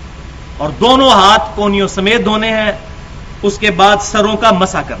اور دونوں ہاتھ کونیوں سمیت دھونے ہیں، اس کے بعد سروں کا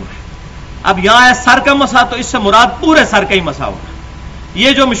مسح کرنا ہے. اب یہاں ہے سر کا مسح، تو اس سے مراد پورے سر کا ہی مسح ہوگا.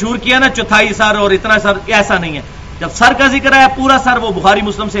 یہ جو مشہور کیا نا چوتھائی سر اور اتنا سر، ایسا نہیں ہے. جب سر کا ذکر ہے پورا سر، وہ بخاری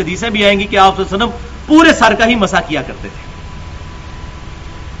مسلم سے حدیثیں بھی آئیں گی کہ آپ صلی اللہ علیہ وسلم پورے سر کا ہی مسح کیا کرتے تھے.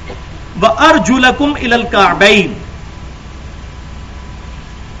 وَأَرْجُلَكُمْ إِلَى الْكَعْبَيْنِ،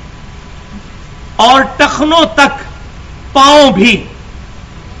 اور ٹخنوں تک، پاؤں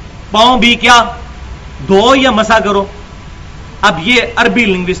بھی کیا دھو یا مسح کرو. اب یہ عربی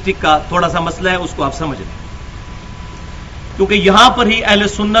لنگوسٹک کا تھوڑا سا مسئلہ ہے، اس کو آپ سمجھ لیں، کیونکہ یہاں پر ہی اہل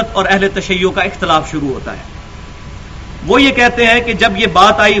سنت اور اہل تشیع کا اختلاف شروع ہوتا ہے. وہ یہ کہتے ہیں کہ جب یہ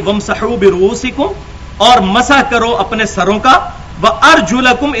بات آئی وَامْسَحُوا بِرُؤُوسِكُمْ، اور مسح کرو اپنے سروں کا،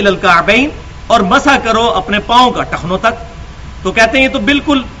 وَأَرْجُلَكُمْ إِلَى الْكَعْبَيْنِ، اور مسح کرو اپنے پاؤں کا ٹخنوں تک، تو کہتے ہیں یہ تو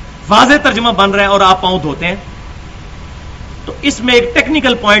بالکل واضح ترجمہ بن رہا ہے اور آپ پاؤں دھوتے ہیں. تو اس میں ایک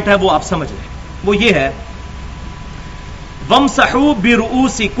ٹیکنیکل پوائنٹ ہے، وہ آپ سمجھ لیں. وہ یہ ہے وَامْسَحُوا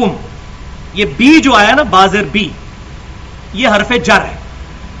بِرُؤُوسِكُمْ، یہ بی جو آیا نا بازر بی، یہ حرف جر ہے.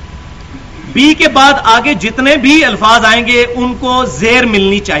 بی کے بعد آگے جتنے بھی الفاظ آئیں گے ان کو زیر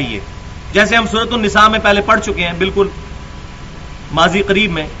ملنی چاہیے. جیسے ہم سورۃ النساء میں پہلے پڑھ چکے ہیں، بالکل ماضی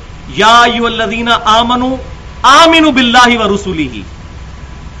قریب میں، یا ایھا الذین آمنوا آمنوا باللہ ورسولہ،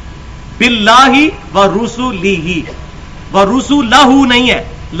 باللہ ورسولہ، ورسولہ نہیں ہے،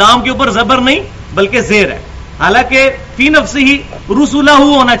 لام کے اوپر زبر نہیں بلکہ زیر ہے. حالانکہ فی نفسہ رسولہ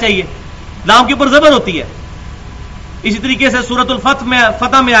ہونا چاہیے، لام کے اوپر زبر ہوتی ہے. اسی طریقے سے سورۃ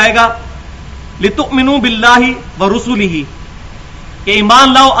الفتح میں آئے گا لتؤمنوا باللہ ورسولہ، کہ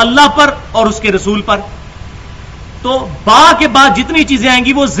ایمان لاؤ اللہ پر اور اس کے رسول پر. تو با کے بعد جتنی چیزیں آئیں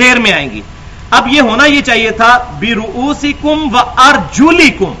گی وہ زیر میں آئیں گی. اب یہ ہونا یہ چاہیے تھا برؤوسکم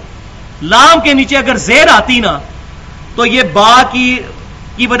وارجلکم، لام کے نیچے اگر زیر آتی نا تو یہ با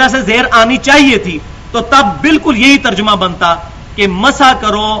کی وجہ سے زیر آنی چاہیے تھی، تو تب بالکل یہی ترجمہ بنتا کہ مسح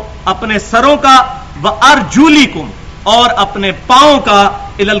کرو اپنے سروں کا، وارجلکم، اور اپنے پاؤں کا،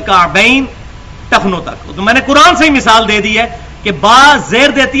 الی الکعبین، ٹخنوں تک. تو میں نے قرآن سے ہی مثال دے دی ہے کہ با زیر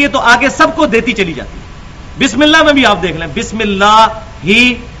دیتی ہے تو آگے سب کو دیتی چلی جاتی ہے. بسم اللہ میں بھی آپ دیکھ لیں، بسم اللہ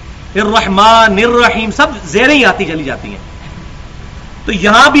ہی الرحمن الرحیم، سب زیریں ہی آتی چلی جاتی ہیں. تو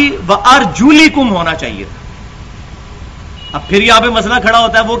یہاں بھی وارجلکم ہونا چاہیے تھا. اب پھر یہاں پہ مسئلہ کھڑا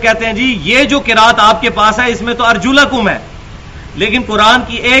ہوتا ہے، وہ کہتے ہیں جی یہ جو قرات آپ کے پاس ہے اس میں تو ارجلکم ہے، لیکن قرآن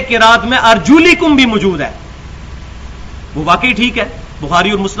کی ایک قرات میں ارجلکم بھی موجود ہے. وہ واقعی ٹھیک ہے،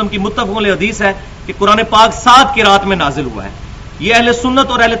 بخاری اور مسلم کی متفق علیہ حدیث ہے کہ قرآن پاک 7 قرات میں نازل ہوا ہے. یہ اہل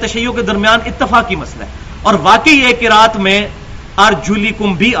سنت اور اہل تشیع کے درمیان اتفاقی مسئلہ ہے، اور واقعی ایک قرات میں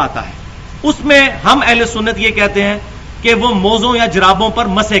ارجلکم بھی آتا ہے. اس میں ہم اہل سنت یہ کہتے ہیں کہ وہ موزوں یا جرابوں پر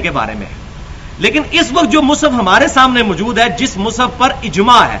مسح کے بارے میں ہے. لیکن اس وقت جو مصحف ہمارے سامنے موجود ہے، جس مصحف پر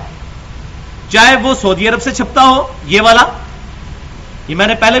اجماع ہے، چاہے وہ سعودی عرب سے چھپتا ہو، یہ والا، یہ میں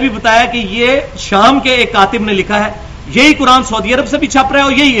نے پہلے بھی بتایا کہ یہ شام کے ایک کاتب نے لکھا ہے، یہی قرآن سعودی عرب سے بھی چھپ رہا ہے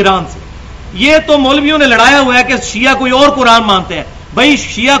اور یہی ایران سے. یہ تو مولویوں نے لڑایا ہوا ہے کہ شیعہ کوئی اور قرآن مانتے ہیں. بھائی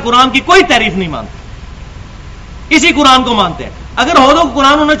شیعہ قرآن کی کوئی تعریف نہیں مانتے، اسی قرآن کو مانتے ہیں. اگر ہو تو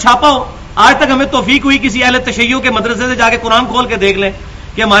قرآن انہوں نے چھاپا ہو. آج تک ہمیں توفیق ہوئی کسی اہل تشیع کے مدرسے سے جا کے قرآن کھول کے دیکھ لیں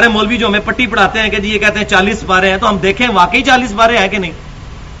کہ ہمارے مولوی جو ہمیں پٹی پڑھاتے ہیں کہ جی یہ کہتے ہیں 40 پارے ہیں، تو ہم دیکھیں واقعی 40 پارے ہیں کہ نہیں.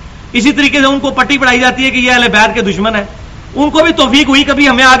 اسی طریقے سے ان کو پٹی پڑھائی جاتی ہے کہ یہ اہل بیت کے دشمن ہیں. ان کو بھی توفیق ہوئی کبھی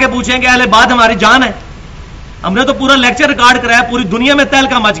ہمیں آگے پوچھیں کہ اہل بیت ہماری جان ہے. ہم نے تو پورا لیکچر ریکارڈ کرایا، پوری دنیا میں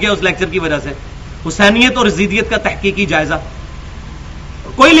تہلکہ مچ گیا اس لیکچر کی وجہ سے. حسینیت اور یزیدیت کا تحقیقی جائزہ،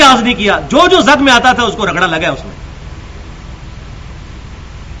 کوئی لحاظ نہیں کیا، جو جو زد میں آتا تھا اس کو رگڑا لگا اس میں.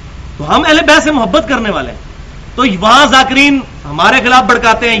 تو ہم اہل بیت سے محبت کرنے والے ہیں. تو وہاں ذاکرین ہمارے خلاف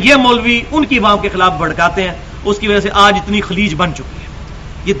بھڑکاتے ہیں، یہ مولوی ان کی عوام کے خلاف بھڑکاتے ہیں. اس کی وجہ سے آج اتنی خلیج بن چکی ہے،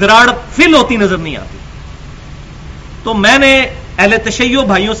 یہ دراڑ فل ہوتی نظر نہیں آتی. تو میں نے اہل تشیع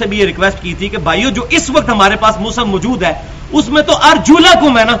بھائیوں سے بھی یہ ریکویسٹ کی تھی کہ بھائیوں جو اس وقت ہمارے پاس مصحف موجود ہے اس میں تو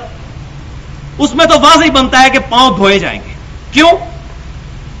ارجلکم ہے نا، اس میں تو واضح بنتا ہے کہ پاؤں دھوئے جائیں گے. کیوں؟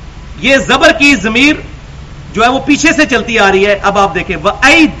 یہ زبر کی ضمیر جو ہے وہ پیچھے سے چلتی آ رہی ہے. اب آپ دیکھیں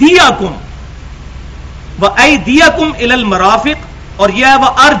وَأَيْدِيَكُمْ وَأَيْدِيَكُمْ إِلَى الْمَرَافِقِ، اور یہ ہے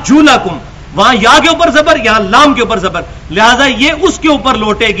وَأَرْجُلَكُمْ، وہاں یا کے اوپر زبر، یہاں لام کے اوپر زبر، لہذا یہ اس کے اوپر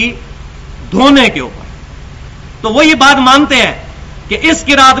لوٹے گی دھونے کے اوپر. تو وہ یہ بات مانتے ہیں کہ اس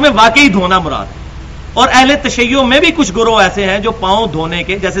قرات میں واقعی دھونا مراد ہے. اور اہل تشیع میں بھی کچھ گروہ ایسے ہیں جو پاؤں دھونے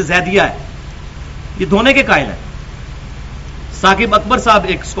کے، جیسے زیدیہ ہے، یہ دھونے کے قائل ہیں. ثاقب اکبر صاحب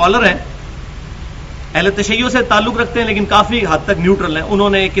ایک اسکالر ہیں، اہل تشیع سے تعلق رکھتے ہیں لیکن کافی حد تک نیوٹرل ہیں. انہوں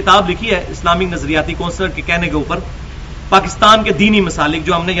نے ایک کتاب لکھی ہے اسلامی نظریاتی کونسلر کے کہنے کے اوپر، پاکستان کے دینی مسالک،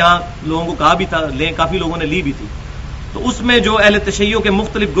 جو ہم نے یہاں لوگوں کو کہا بھی تھا لیں، کافی لوگوں نے لی بھی تھی. تو اس میں جو اہل تشیع کے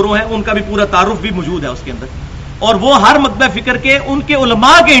مختلف گروہ ہیں ان کا بھی پورا تعارف بھی موجود ہے اس کے اندر، اور وہ ہر مکتبہ فکر کے ان کے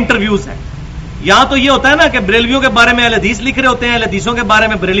علماء کے انٹرویوز ہیں. یہاں تو یہ ہوتا ہے نا کہ بریلویوں کے بارے میں اہل حدیث لکھ رہے ہوتے ہیں، اہل حدیثوں کے بارے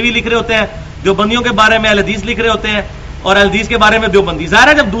میں بریلوی لکھ رہے ہوتے ہیں، دیوبندیوں کے بارے میں اہل حدیث لکھ رہے ہوتے ہیں، اور اہل حدیث کے بارے میں دیوبندی. ظاہر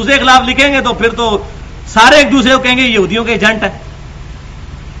ہے جب دوسرے کے خلاف لکھیں گے تو پھر تو سارے ایک دوسرے کو کہیں گے یہودیوں کے ایجنٹ ہیں.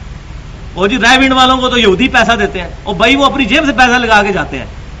 اور جی رائے ونڈ والوں کو تو یہودی پیسہ دیتے ہیں، اور بھائی وہ اپنی جیب سے پیسہ لگا کے جاتے ہیں.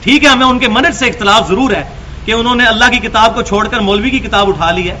 ٹھیک ہے ہمیں ان کے منہج سے اختلاف ضرور ہے کہ انہوں نے اللہ کی کتاب کو چھوڑ کر مولوی کی کتاب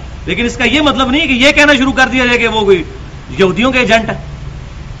اٹھا لی ہے، لیکن اس کا یہ مطلب نہیں کہ یہ کہنا شروع کر دیا جائے کہ وہ کوئی یہودیوں کے ایجنٹ ہے.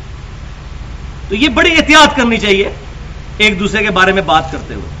 تو یہ بڑی احتیاط کرنی چاہیے ایک دوسرے کے بارے میں بات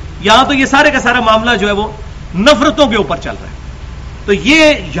کرتے ہوئے. یہاں تو یہ سارے کا سارا معاملہ جو ہے وہ نفرتوں کے اوپر چل رہا ہے. تو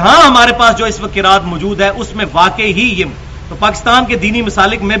یہ یہاں ہمارے پاس جو اس وقت قرات موجود ہے اس میں واقعی ہی یہ، تو پاکستان کے دینی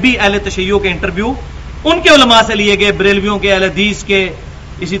مسالک میں بھی اہل تشیع کے انٹرویو ان کے علماء سے لیے گئے، بریلویوں کے، اہل حدیث کے،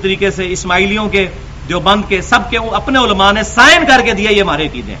 اسی طریقے سے اسماعیلیوں کے، دیوبند کے، سب کے اپنے علماء نے سائن کر کے دیا یہ ہمارے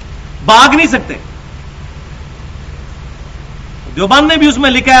عقیدے ہیں، بھاگ نہیں سکتے. دیوبند نے بھی اس میں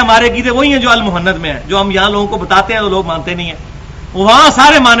لکھا ہے ہمارے عقیدے وہی ہیں جو المحند میں ہیں، جو ہم یہاں لوگوں کو بتاتے ہیں تو لوگ مانتے نہیں ہیں. وہاں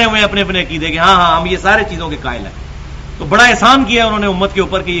سارے مانے ہوئے ہیں اپنے اپنے عقیدے کے، ہاں ہاں ہم یہ سارے چیزوں کے قائل ہیں. تو بڑا احسان کیا انہوں نے امت کے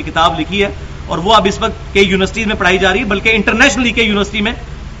اوپر کہ یہ کتاب لکھی ہے، اور وہ اب اس وقت کئی یونیورسٹیز میں پڑھائی جا رہی ہے، بلکہ انٹرنیشنلی کئی یونیورسٹی میں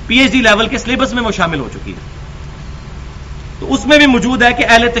پی ایچ ڈی لیول کے سلیبس میں وہ شامل ہو چکی ہے. تو اس میں بھی موجود ہے کہ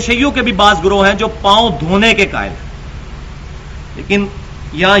اہل تشیع کے بھی بعض گروہ ہیں جو پاؤں دھونے کے قائل ہیں. لیکن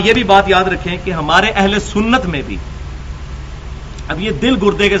یہاں یہ بھی بات یاد رکھیں کہ ہمارے اہل سنت میں بھی، اب یہ دل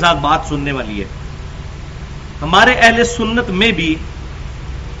گردے کے ساتھ بات سننے والی ہے، ہمارے اہل سنت میں بھی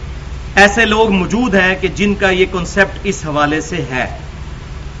ایسے لوگ موجود ہیں کہ جن کا یہ کنسپٹ اس حوالے سے ہے.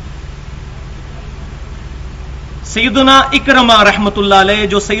 سیدنا اکرمہ رحمت اللہ علیہ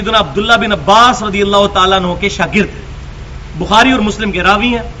جو سیدنا عبداللہ بن عباس رضی اللہ تعالیٰ عنہ کے شاگرد ہیں، بخاری اور مسلم کے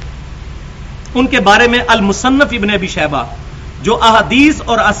راوی ہیں، ان کے بارے میں المصنف ابن ابی شیبہ جو احادیث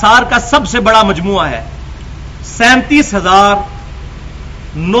اور آثار کا سب سے بڑا مجموعہ ہے،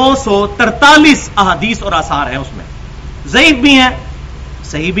 37,943 احادیث اور آثار ہیں. اس میں ضعیف بھی ہیں،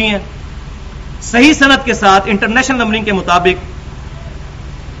 صحیح بھی ہیں. صحیح سند کے ساتھ انٹرنیشنل نمبرنگ کے مطابق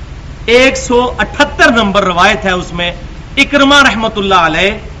 178 نمبر روایت ہے. اس میں اکرمہ رحمت اللہ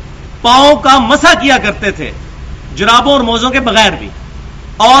علیہ پاؤں کا مسح کیا کرتے تھے، جرابوں اور موزوں کے بغیر بھی،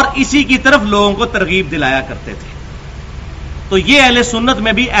 اور اسی کی طرف لوگوں کو ترغیب دلایا کرتے تھے. تو یہ اہل سنت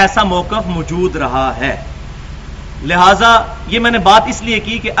میں بھی ایسا موقف موجود رہا ہے. لہٰذا یہ میں نے بات اس لیے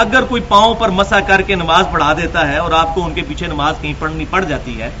کی کہ اگر کوئی پاؤں پر مسح کر کے نماز پڑھا دیتا ہے اور آپ کو ان کے پیچھے نماز کہیں پڑھنی پڑ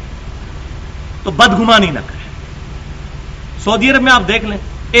جاتی ہے تو بدگمانی نہ کریں. سعودی عرب میں آپ دیکھ لیں،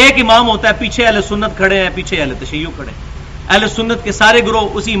 ایک امام ہوتا ہے، پیچھے اہل سنت کھڑے ہیں، پیچھے اہل تشیع کھڑے ہیں. اہل سنت کے سارے گروہ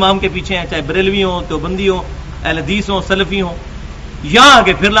اسی امام کے پیچھے ہیں، چاہے بریلوی ہوں، دیوبندی ہوں، اہل حدیث ہوں، سلفی ہوں. یہاں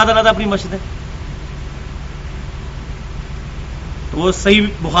آگے پھر لادا اپنی مسجد ہے. تو وہ صحیح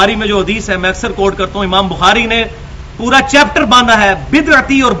بخاری میں جو حدیث ہے میں اکثر کوٹ کرتا ہوں، امام بخاری نے پورا چیپٹر باندھا ہے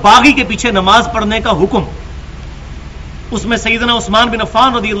بدعتی اور باغی کے پیچھے نماز پڑھنے کا حکم. اس میں سیدنا عثمان بن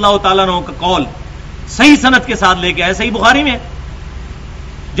عفان رضی اللہ تعالیٰ عنہ کا قول صحیح سند کے ساتھ لے کے آئے، صحیح بخاری میں.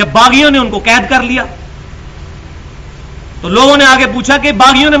 جب باغیوں نے ان کو قید کر لیا تو لوگوں نے آگے پوچھا کہ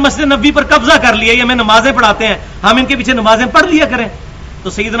باغیوں نے مسجد نبوی پر قبضہ کر لیا، یہ ہمیں نمازیں پڑھاتے ہیں، ہم ان کے پیچھے نمازیں پڑھ لیا کریں. تو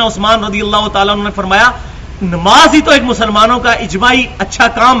سیدنا عثمان رضی اللہ تعالیٰ عنہ نے فرمایا نماز ہی تو ایک مسلمانوں کا اجماعی اچھا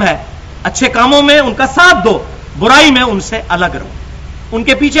کام ہے، اچھے کاموں میں ان کا ساتھ دو، برائی میں ان سے الگ رہو، ان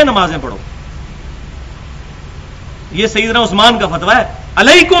کے پیچھے نمازیں پڑھو. یہ سیدنا عثمان کا فتویٰ ہے،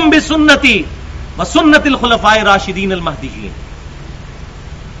 علیکم بسنتی وسنت الخلفاء الراشدین المہدیین.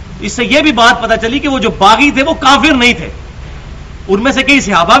 اس سے یہ بھی بات پتہ چلی کہ وہ جو باغی تھے وہ کافر نہیں تھے، ان میں سے کئی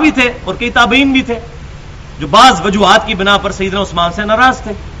صحابہ بھی تھے اور کئی تابعین بھی تھے جو بعض وجوہات کی بنا پر سیدنا عثمان سے ناراض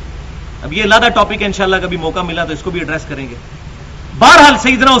تھے. اب یہ علیحدہ ٹاپک ہے، انشاءاللہ کبھی موقع ملا تو اس کو بھی ایڈریس کریں گے. بہرحال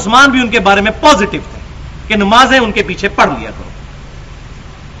سیدنا عثمان بھی ان کے بارے میں پازیٹو تھے کہ نمازیں ان کے پیچھے پڑھ لیا کرو.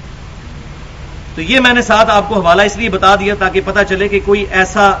 تو یہ میں نے ساتھ آپ کو حوالہ اس لیے بتا دیا تاکہ پتہ چلے کہ کوئی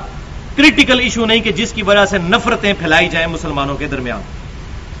ایسا کریٹیکل ایشو نہیں کہ جس کی وجہ سے نفرتیں پھیلائی جائیں مسلمانوں کے درمیان.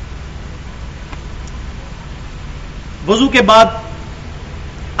 وضو کے بعد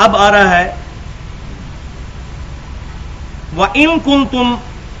اب آ رہا ہے وَإِن كُنتُمْ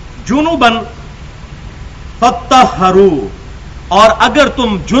جُنُبًا فَطَّهَّرُوا، اور اگر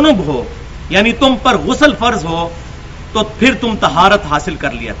تم جنب ہو یعنی تم پر غسل فرض ہو تو پھر تم طہارت حاصل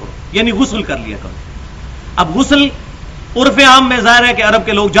کر لیا کرو، یعنی غسل کر لیا کرو. اب غسل عرف عام میں ظاہر ہے کہ عرب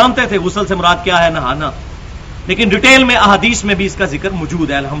کے لوگ جانتے تھے غسل سے مراد کیا ہے، نہانا، لیکن ڈیٹیل میں احادیث میں بھی اس کا ذکر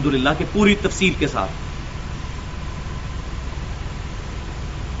موجود ہے الحمدللہ کہ پوری تفصیل کے ساتھ.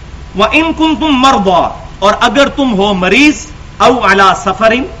 وَإِن كُنتُم مَّرْضَىٰ، اور اگر تم ہو مریض، او علی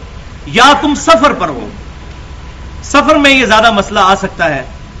سفر، یا تم سفر پر ہو. سفر میں یہ زیادہ مسئلہ آ سکتا ہے.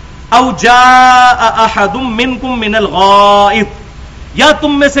 او جاء احد منکم من الغائط، یا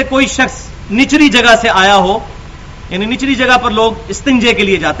تم میں سے کوئی شخص نچلی جگہ سے آیا ہو، یعنی نچلی جگہ پر لوگ استنجے کے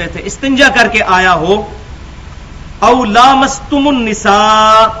لیے جاتے تھے، استنجا کر کے آیا ہو. او لامستم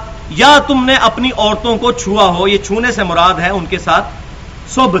النساء، یا تم نے اپنی عورتوں کو چھوا ہو، یہ چھونے سے مراد ہے ان کے ساتھ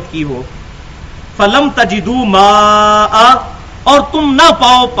صحبت کی ہو. فلم تجدوا ماء، اور تم نہ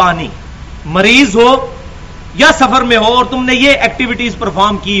پاؤ پانی، مریض ہو یا سفر میں ہو اور تم نے یہ ایکٹیویٹیز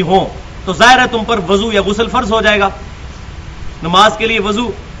پرفارم کی ہو تو ظاہر ہے تم پر وضو یا غسل فرض ہو جائے گا. نماز کے لیے وضو،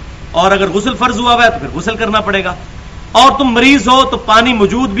 اور اگر غسل فرض ہوا ہوا ہے تو پھر غسل کرنا پڑے گا. اور تم مریض ہو تو پانی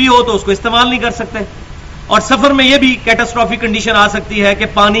موجود بھی ہو تو اس کو استعمال نہیں کر سکتے. اور سفر میں یہ بھی کیٹاسٹرافی کنڈیشن آ سکتی ہے کہ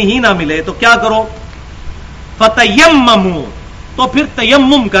پانی ہی نہ ملے تو کیا کرو؟ فتیمموا، تو پھر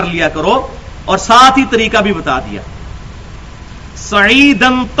تیمم کر لیا کرو. اور ساتھ ہی طریقہ بھی بتا دیا،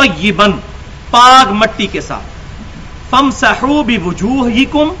 صعیدن طیبن، پاک مٹی کے ساتھ. فامسحوا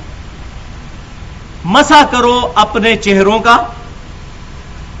بوجوہکم، مسح کرو اپنے چہروں کا،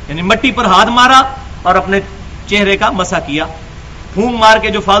 یعنی مٹی پر ہاتھ مارا اور اپنے چہرے کا مسح کیا. پھونک مار کے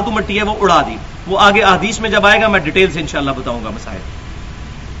جو فالتو مٹی ہے وہ اڑا دی. وہ آگے احادیث میں جب آئے گا میں ڈیٹیل سے انشاءاللہ بتاؤں گا مسائل.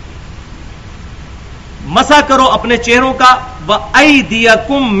 مسح کرو اپنے چہروں کا.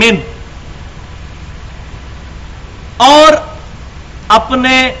 وَأَيْدِيَكُم مِّن، اور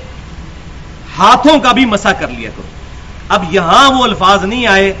اپنے ہاتھوں کا بھی مسح کر لیا کرو. اب یہاں وہ الفاظ نہیں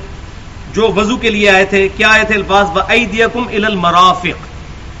آئے جو وضو کے لیے آئے تھے. کیا آئے تھے الفاظ؟ وَأَيْدِيَكُمْ إِلَى الْمَرَافِقِ،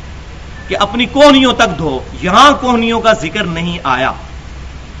 کہ اپنی کوہنیوں تک دھو. یہاں کوہنیوں کا ذکر نہیں آیا.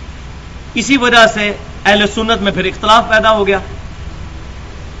 اسی وجہ سے اہل سنت میں پھر اختلاف پیدا ہو گیا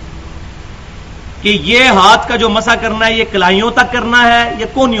کہ یہ ہاتھ کا جو مسح کرنا ہے یہ کلائیوں تک کرنا ہے یا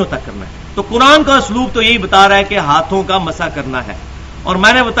کوہنیوں تک کرنا ہے. تو قرآن کا اسلوب تو یہی بتا رہا ہے کہ ہاتھوں کا مسح کرنا ہے. اور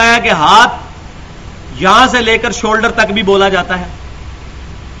میں نے بتایا کہ ہاتھ یہاں سے لے کر شولڈر تک بھی بولا جاتا ہے،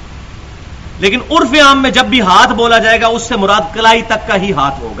 لیکن عرف عام میں جب بھی ہاتھ بولا جائے گا اس سے مراد کلائی تک کا ہی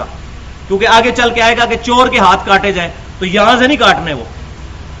ہاتھ ہوگا، کیونکہ آگے چل کے آئے گا کہ چور کے ہاتھ کاٹے جائیں تو یہاں سے نہیں کاٹنے،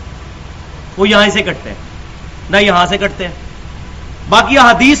 وہ یہاں سے کٹتے ہیں نہ یہاں سے کٹتے ہیں. باقی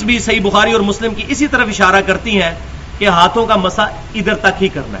حدیث بھی صحیح بخاری اور مسلم کی اسی طرف اشارہ کرتی ہیں کہ ہاتھوں کا مسح ادھر تک ہی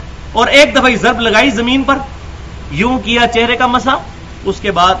کرنا ہے. اور ایک دفعہ ضرب لگائی زمین پر، یوں کیا چہرے کا مسح، اس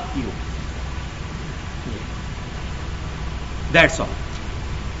کے بعد یوں. That's all.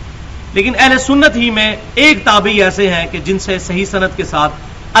 لیکن اہل سنت ہی میں ایک تابعی ایسے ہیں کہ جن سے صحیح سند کے ساتھ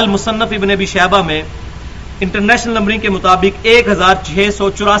المصنف ابن ابی شیبہ میں انٹرنیشنل نمبرنگ کے مطابق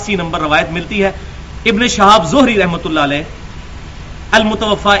 1684 نمبر روایت ملتی ہے. ابن شہاب زہری رحمۃ اللہ علیہ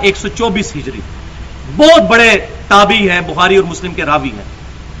المتوفا 124 ہجری، بہت بڑے تابعی ہیں، بخاری اور مسلم کے راوی ہیں.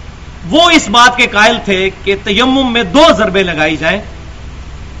 وہ اس بات کے قائل تھے کہ تیمم میں 2 ضربیں لگائی جائیں،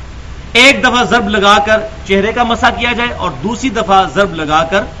 ایک دفعہ ضرب لگا کر چہرے کا مسح کیا جائے اور دوسری دفعہ ضرب لگا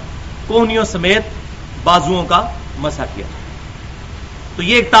کر کوہنیوں سمیت بازوؤں کا مسح کیا جائے. تو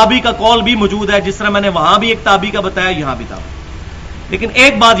یہ ایک تابعی کا قول بھی موجود ہے، جس طرح میں نے وہاں بھی ایک تابعی کا بتایا، یہاں بھی تابعی. لیکن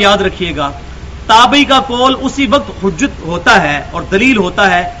ایک بات یاد رکھیے گا، تابعی کا قول اسی وقت حجت ہوتا ہے اور دلیل ہوتا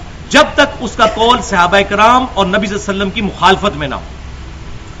ہے جب تک اس کا قول صحابہ کرام اور نبی صلی اللہ علیہ وسلم کی مخالفت میں نہ ہو.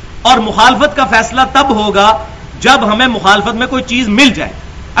 اور مخالفت کا فیصلہ تب ہوگا جب ہمیں مخالفت میں کوئی چیز مل جائے.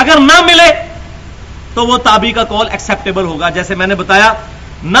 اگر نہ ملے تو وہ تابعی کا قول ایکسیپٹیبل ہوگا. جیسے میں نے بتایا،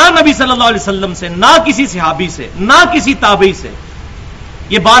 نہ نبی صلی اللہ علیہ وسلم سے، نہ کسی صحابی سے، نہ کسی تابعی سے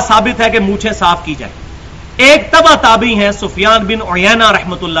یہ بات ثابت ہے کہ مونچھیں صاف کی جائیں. ایک تبع تابعی ہیں سفیان بن عیینہ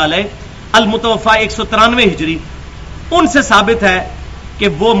رحمۃ اللہ علیہ المتوفا 193 ہجری، ان سے ثابت ہے کہ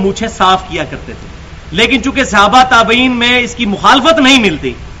وہ مونچھیں صاف کیا کرتے تھے. لیکن چونکہ صحابہ تابعین میں اس کی مخالفت نہیں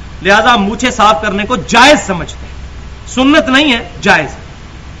ملتی لہذا مونچھیں صاف کرنے کو جائز سمجھتے ہیں. سنت نہیں ہے، جائز ہے.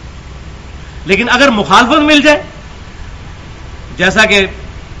 لیکن اگر مخالفت مل جائے، جیسا کہ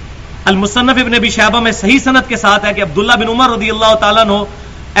المصنف ابن ابی شیبہ میں صحیح سند کے ساتھ ہے کہ عبداللہ بن عمر رضی اللہ تعالیٰ عنہ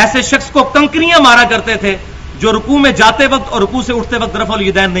ایسے شخص کو کنکریاں مارا کرتے تھے جو رکوع میں جاتے وقت اور رکوع سے اٹھتے وقت رفع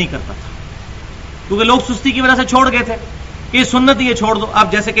الیدین نہیں کرتا تھا، کیونکہ لوگ سستی کی وجہ سے چھوڑ گئے تھے کہ یہ سنت ہی ہے، چھوڑ دو.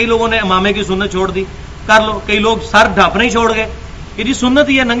 اب جیسے کئی لوگوں نے امامے کی سنت چھوڑ دی، کر لو. کئی لوگ سر ڈھانپنا ہی چھوڑ گئے کہ جی سنت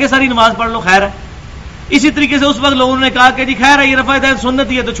ہی ہے، ننگے ساری نماز پڑھ لو، خیر ہے. اسی طریقے سے اس وقت لوگوں نے کہا کہ جی خیر ہے، یہ رفع الیدین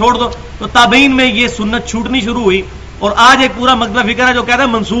سنت ہی ہے تو چھوڑ دو. تو تابعین میں یہ سنت چھوٹنی شروع ہوئی اور آج ایک پورا مکتبہ فکر ہے جو کہتا ہے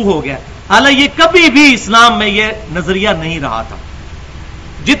منسوخ ہو گیا. حالانکہ یہ کبھی بھی اسلام میں یہ نظریہ نہیں رہا تھا.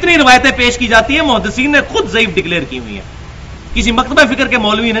 جتنی روایتیں پیش کی جاتی ہیں محدثین نے خود ضعیف ڈکلیئر کی ہوئی ہیں, کسی مکتبہ فکر کے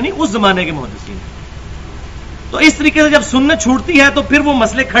مولوی نے نہیں, اس زمانے کے محدثین. تو اس طریقے سے جب سنت چھوٹتی ہے تو پھر وہ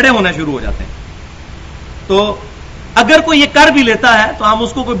مسئلے کھڑے ہونا شروع ہو جاتے ہیں. تو اگر کوئی یہ کر بھی لیتا ہے تو ہم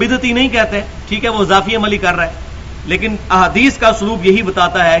اس کو کوئی بدعتی نہیں کہتے, ٹھیک ہے وہ اضافی عملی کر رہا ہے, لیکن احادیث کا اسلوب یہی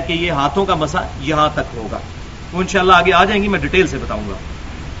بتاتا ہے کہ یہ ہاتھوں کا مسا یہاں تک ہوگا. وہ انشاءاللہ آگے آ جائیں گی, میں ڈیٹیل سے بتاؤں گا.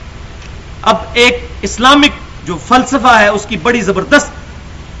 اب ایک اسلامک جو فلسفہ ہے اس کی بڑی زبردست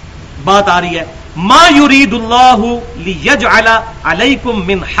بات آ رہی ہے. ما یرید اللہ لیجعل علیکم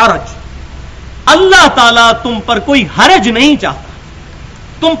من حرج, اللہ تعالیٰ تم پر کوئی حرج نہیں چاہتا,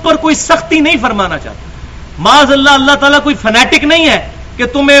 تم پر کوئی سختی نہیں فرمانا چاہتا. معاذ اللہ, اللہ تعالیٰ کوئی فنیٹک نہیں ہے کہ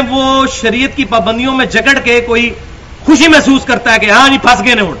تمہیں وہ شریعت کی پابندیوں میں جکڑ کے کوئی خوشی محسوس کرتا ہے کہ ہاں جی پھنس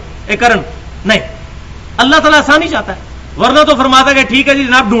گئے نے کرن نہیں. اللہ تعالیٰ آسانی چاہتا ہے, ورنہ تو فرماتا ہے کہ ٹھیک ہے جی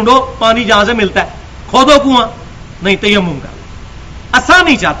جناب ڈھونڈو پانی جہاں سے ملتا ہے, کھودو کنواں, نہیں تیمم کر.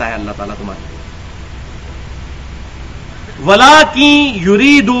 آسانی چاہتا ہے اللہ تعالیٰ تمہارے. ولاکن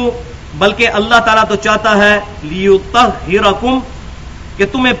یرید, بلکہ اللہ تعالیٰ تو چاہتا ہے لیطہرکم, کہ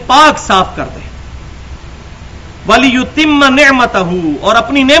تمہیں پاک صاف کر دے. وَلِيُتِمَّ نِعْمَتَهُ, اور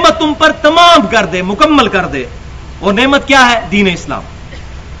اپنی نعمت تم پر تمام کر دے, مکمل کر دے. اور نعمت کیا ہے؟ دین اسلام.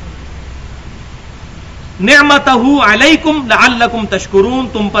 نعمتہ علیکم لعلکم تشکرون,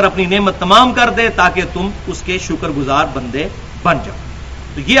 تم پر اپنی نعمت تمام کر دے تاکہ تم اس کے شکر گزار بندے بن جاؤ.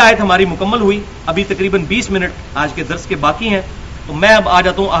 تو یہ آیت ہماری مکمل ہوئی. ابھی تقریباً 20 منٹ آج کے درس کے باقی ہیں, تو میں اب آ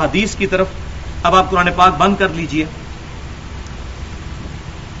جاتا ہوں احادیث کی طرف. اب آپ قرآن پاک بند کر لیجئے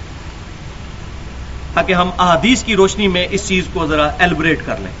تاکہ ہم احادیث کی روشنی میں اس چیز کو ذرا ایلبریٹ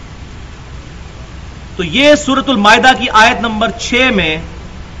کر لیں. تو یہ سورۃ المائدہ کی آیت نمبر 6 میں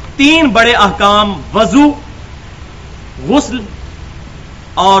 3 بڑے احکام, وضو, غسل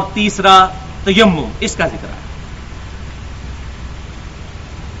اور تیسرا تیمم, اس کا ذکر ہے.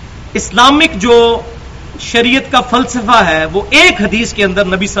 اسلامک جو شریعت کا فلسفہ ہے وہ ایک حدیث کے اندر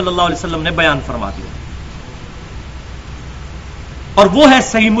نبی صلی اللہ علیہ وسلم نے بیان فرما دیا, اور وہ ہے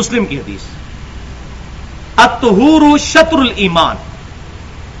صحیح مسلم کی حدیث, الطہور شطر الایمان,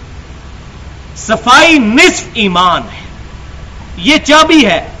 صفائی نصف ایمان ہے. یہ چابی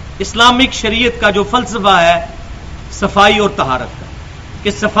ہے اسلامک شریعت کا جو فلسفہ ہے صفائی اور طہارت کا,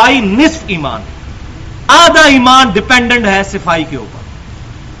 کہ صفائی نصف ایمان ہے. آدھا ایمان ڈیپینڈنٹ ہے صفائی کے اوپر.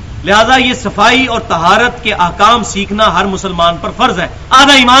 لہذا یہ صفائی اور طہارت کے احکام سیکھنا ہر مسلمان پر فرض ہے.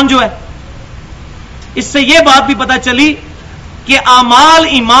 آدھا ایمان جو ہے, اس سے یہ بات بھی پتہ چلی کہ اعمال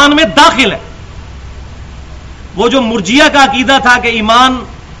ایمان میں داخل ہے. وہ جو مرجیہ کا عقیدہ تھا کہ ایمان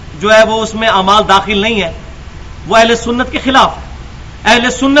جو ہے وہ اس میں اعمال داخل نہیں ہے, وہ اہل سنت کے خلاف ہے. اہل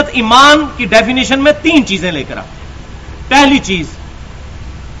سنت ایمان کی ڈیفینیشن میں 3 چیزیں لے کر آتے ہیں. پہلی چیز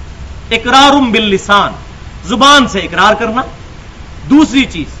اقرار باللسان, زبان سے اقرار کرنا. دوسری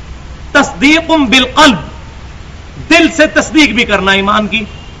چیز تصدیق بالقلب, دل سے تصدیق بھی کرنا ایمان کی.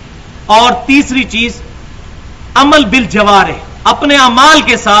 اور تیسری چیز عمل بالجوارح, اپنے اعمال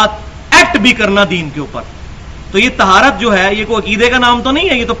کے ساتھ ایکٹ بھی کرنا دین کے اوپر. تو یہ طہارت جو ہے یہ کوئی عقیدے کا نام تو نہیں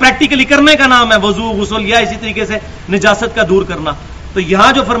ہے, یہ تو پریکٹیکلی کرنے کا نام ہے. وضو, غسل, یا اسی طریقے سے نجاست کا دور کرنا. تو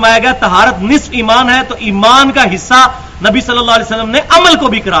یہاں جو فرمایا گیا طہارت نصف ایمان ہے, تو ایمان کا حصہ نبی صلی اللہ علیہ وسلم نے عمل کو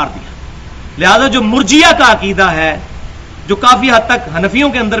بھی قرار دیا. لہذا جو مرجیہ کا عقیدہ ہے, جو کافی حد تک حنفیوں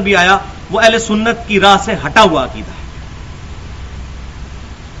کے اندر بھی آیا, وہ اہل سنت کی راہ سے ہٹا ہوا عقیدہ ہے.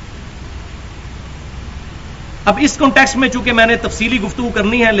 اب اس کانٹیکسٹ میں چونکہ میں نے تفصیلی گفتگو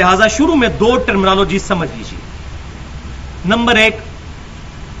کرنی ہے, لہذا شروع میں 2 ٹرمینالوجی سمجھ لیجیے. نمبر 1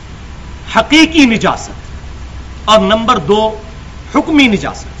 حقیقی نجاست, اور نمبر 2 حکمی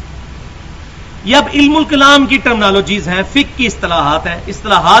نجاست. یہ اب علم الکلام کی ٹرمینالوجیز ہیں, فقہ کی اصطلاحات ہیں.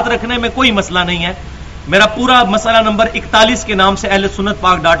 اصطلاحات رکھنے میں کوئی مسئلہ نہیں ہے. میرا پورا مسئلہ نمبر 41 کے نام سے اہل سنت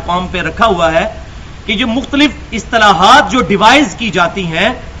پاک .com پہ رکھا ہوا ہے کہ جو مختلف اصطلاحات جو ڈیوائز کی جاتی ہیں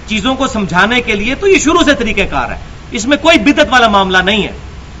چیزوں کو سمجھانے کے لیے, تو یہ شروع سے طریقہ کار ہے, اس میں کوئی بدعت والا معاملہ نہیں ہے.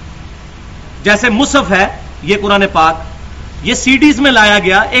 جیسے مصحف ہے یہ قرآن پاک, یہ CDs میں لایا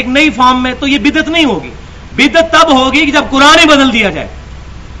گیا ایک نئی فارم میں, تو یہ بدعت نہیں ہوگی. بدعت تب ہوگی کہ جب قرآن ہی بدل دیا جائے.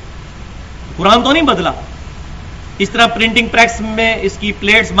 قرآن تو نہیں بدلا. اس طرح پرنٹنگ پریس میں اس کی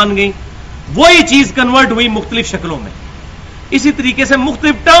پلیٹس بن گئی, وہی چیز کنورٹ ہوئی مختلف شکلوں میں. اسی طریقے سے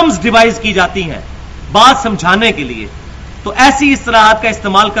مختلف ٹرمز ڈیوائز کی جاتی ہیں بات سمجھانے کے لیے. تو ایسی اصطلاحات کا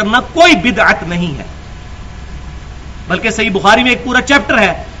استعمال کرنا کوئی بدعت نہیں ہے, بلکہ صحیح بخاری میں ایک پورا چیپٹر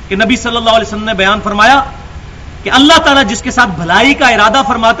ہے کہ نبی صلی اللہ علیہ وسلم نے بیان فرمایا کہ اللہ تعالیٰ جس کے ساتھ بھلائی کا ارادہ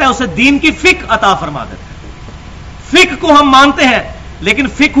فرماتا ہے اسے دین کی فقہ عطا فرما دیتا ہے. فقہ کو ہم مانتے ہیں, لیکن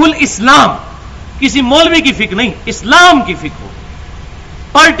فقہ الاسلام, کسی مولوی کی فقہ نہیں, اسلام کی فقہ ہو.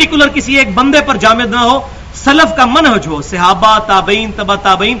 پرٹیکولر کسی ایک بندے پر جامد نہ ہو، سلف کا منہج ہو، صحابہ، تابعین، تبع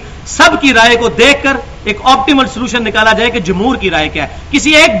تابعین، سب کی رائے کو دیکھ کر ایک آپٹیمل سولوشن نکالا جائے کہ جمہور کی رائے کیا ہے،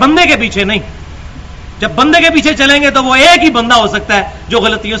 کسی ایک بندے کے پیچھے نہیں۔ جب بندے کے پیچھے چلیں گے تو وہ ایک ہی بندہ ہو سکتا ہے جو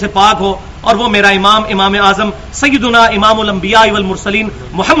غلطیوں سے پاک ہو، اور وہ میرا امام، امام اعظم سیدنا امام الانبیاء والمرسلین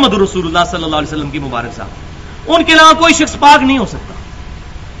محمد رسول اللہ صلی اللہ علیہ وسلم کی مبارک صاحب، ان کے علاوہ کوئی شخص پاک نہیں ہو سکتا،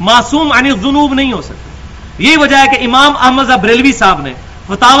 معصوم عن الذنوب نہیں ہو سکتا۔ یہی وجہ ہے کہ امام احمد بریلوی صاحب نے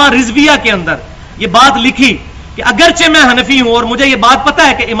فتاوی رضویہ کے اندر یہ بات لکھی کہ اگرچہ میں حنفی ہوں اور مجھے یہ بات پتہ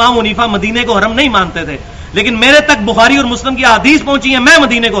ہے کہ امام حنیفہ مدینے کو حرم نہیں مانتے تھے، لیکن میرے تک بخاری اور مسلم کی احادیث پہنچی ہیں، میں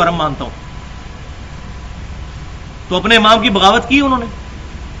مدینے کو حرم مانتا ہوں۔ تو اپنے امام کی بغاوت کی انہوں نے،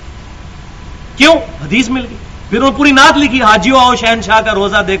 کیوں؟ حدیث مل گئی۔ پھر انہوں نے پوری نعت لکھی، حاجیو آؤ شہنشاہ کا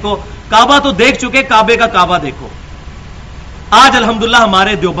روزہ دیکھو، کعبہ تو دیکھ چکے، کعبے کا کعبہ دیکھو۔ آج الحمدللہ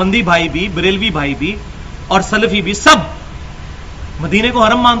ہمارے دیوبندی بھائی بھی، بریلوی بھائی بھی اور سلفی بھی سب مدینے کو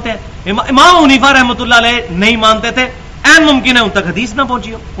حرم مانتے ہیں۔ امام حنیفہ رحمۃ اللہ علیہ نہیں مانتے تھے، این ممکن ہے ان تک حدیث نہ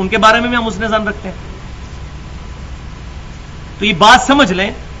پہنچی ہو، ان کے بارے میں بھی ہم اس نے ظن رکھتے ہیں۔ تو یہ بات سمجھ لیں،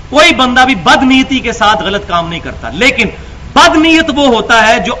 کوئی بندہ بھی بد نیتی کے ساتھ غلط کام نہیں کرتا، لیکن بد نیت وہ ہوتا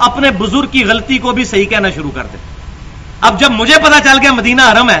ہے جو اپنے بزرگ کی غلطی کو بھی صحیح کہنا شروع کر دے۔ اب جب مجھے پتا چل گیا مدینہ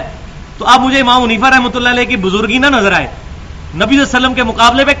حرم ہے، تو اب مجھے امام حنیفہ رحمۃ اللہ علیہ کی بزرگی نہ نظر آئے، نبی صلی اللہ علیہ وسلم کے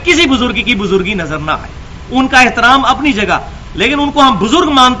مقابلے میں کسی بزرگی کی بزرگی نظر نہ آئے۔ ان کا احترام اپنی جگہ، لیکن ان کو ہم بزرگ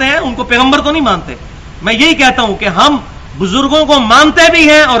مانتے ہیں، ان کو پیغمبر تو نہیں مانتے۔ میں یہی کہتا ہوں کہ ہم بزرگوں کو مانتے بھی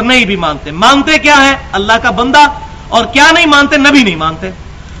ہیں اور نہیں بھی مانتے۔ مانتے کیا ہے؟ اللہ کا بندہ، اور کیا نہیں مانتے؟ نبی نہیں مانتے۔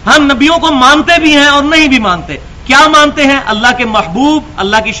 ہم نبیوں کو مانتے بھی ہیں اور نہیں بھی مانتے۔ کیا مانتے ہیں؟ اللہ کے محبوب،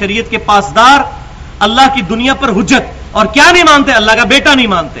 اللہ کی شریعت کے پاسدار، اللہ کی دنیا پر حجت۔ اور کیا نہیں مانتے؟ اللہ کا بیٹا نہیں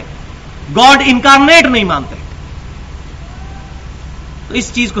مانتے، گاڈ انکارنیٹ نہیں مانتے۔ تو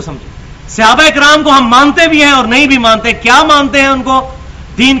اس چیز کو سمجھیں۔ صحابہ کرام کو ہم مانتے بھی ہیں اور نہیں بھی مانتے۔ کیا مانتے ہیں ان کو؟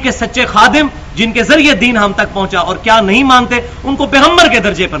 دین کے سچے خادم جن کے ذریعے دین ہم تک پہنچا۔ اور کیا نہیں مانتے؟ ان کو پیغمبر کے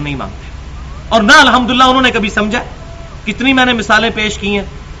درجے پر نہیں مانتے، اور نہ الحمدللہ انہوں نے کبھی سمجھا۔ کتنی میں نے مثالیں پیش کی ہیں،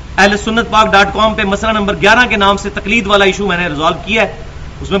 اہل سنت پاک .com پہ مسئلہ نمبر 11 کے نام سے تقلید والا ایشو میں نے ریزالو کیا ہے،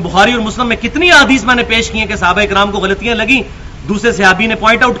 اس میں بخاری اور مسلم میں کتنی احادیث میں نے پیش کی ہیں کہ صحابہ کرام کو غلطیاں لگیں، دوسرے صحابی نے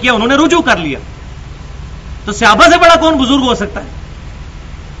پوائنٹ آؤٹ کیا، انہوں نے رجوع کر لیا۔ تو صحابہ سے بڑا کون بزرگ ہو سکتا ہے؟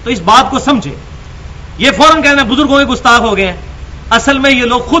 تو اس بات کو سمجھے۔ یہ فوراً کہنا بزرگوں کے گستاخ ہو گئے ہیں، اصل میں یہ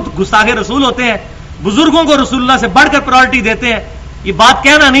لوگ خود گستاخ رسول ہوتے ہیں، بزرگوں کو رسول اللہ سے بڑھ کر پرائرٹی دیتے ہیں۔ یہ بات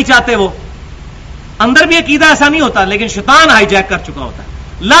کہنا نہیں چاہتے، وہ اندر بھی عقیدہ ایسا نہیں ہوتا، لیکن شیطان ہائی جیک کر چکا ہوتا ہے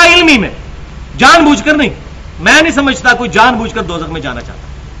لا علمی میں، جان بوجھ کر نہیں۔ میں نہیں سمجھتا کوئی جان بوجھ کر دوزخ میں جانا چاہتا۔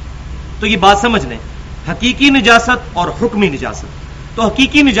 تو یہ بات سمجھ لیں، حقیقی نجاست اور حکمی نجاست۔ تو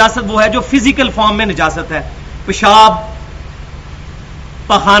حقیقی نجاست وہ ہے جو فزیکل فارم میں نجاست ہے، پیشاب،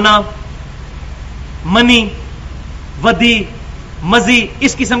 پخانہ، منی، ودی، مزی،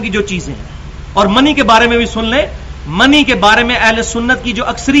 اس قسم کی جو چیزیں ہیں۔ اور منی کے بارے میں بھی سن لیں، منی کے بارے میں اہل سنت کی جو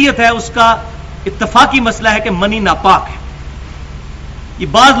اکثریت ہے اس کا اتفاقی مسئلہ ہے کہ منی ناپاک ہے۔ یہ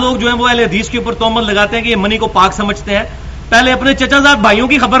بعض لوگ جو ہیں وہ اہل حدیث کے اوپر تہمت لگاتے ہیں کہ یہ منی کو پاک سمجھتے ہیں، پہلے اپنے چچا زاد بھائیوں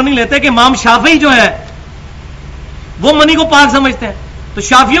کی خبر نہیں لیتے کہ امام شافعی جو ہے وہ منی کو پاک سمجھتے ہیں، تو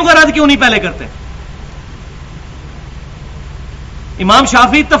شافعیوں کا رد کیوں نہیں پہلے کرتے؟ امام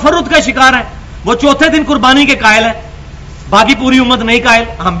شافعی تفرد کا شکار ہے، وہ چوتھے دن قربانی کے قائل ہیں، باقی پوری امت نہیں قائل،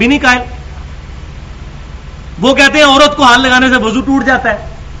 ہم بھی نہیں قائل۔ وہ کہتے ہیں عورت کو ہاتھ لگانے سے وضو ٹوٹ جاتا ہے،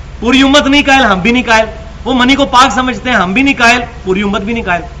 پوری امت نہیں قائل، ہم بھی نہیں قائل۔ وہ منی کو پاک سمجھتے ہیں، ہم بھی نہیں قائل، پوری امت بھی نہیں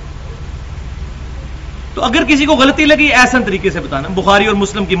قائل۔ تو اگر کسی کو غلطی لگی ایسا طریقے سے بتانا۔ بخاری اور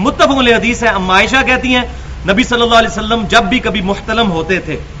مسلم کی متفق علیہ حدیث ہے، اما عائشہ کہتی ہیں نبی صلی اللہ علیہ وسلم جب بھی کبھی محتلم ہوتے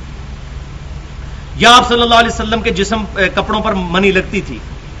تھے یا آپ صلی اللہ علیہ وسلم کے جسم کپڑوں پر منی لگتی تھی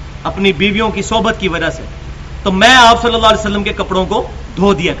اپنی بیویوں کی صحبت کی وجہ سے، تو میں آپ صلی اللہ علیہ وسلم کے کپڑوں کو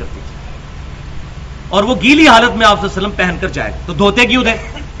دھو دیا کرتی تھی، اور وہ گیلی حالت میں آپ صلی اللہ علیہ وسلم پہن کر جائے، تو دھوتے کیوں تھے؟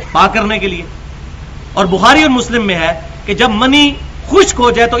 پاک کرنے کے لیے۔ اور بخاری اور مسلم میں ہے کہ جب منی خشک ہو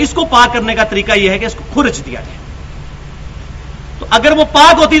جائے تو اس کو پاک کرنے کا طریقہ یہ ہے کہ اس کو کھرچ دیا جائے۔ تو اگر وہ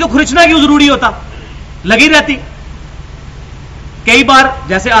پاک ہوتی تو کھرچنا کیوں ضروری ہوتا؟ لگی رہتی۔ کئی بار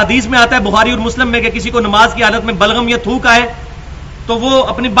جیسے حدیث میں آتا ہے بخاری اور مسلم میں کہ کسی کو نماز کی حالت میں بلغم یا تھوک آئے تو وہ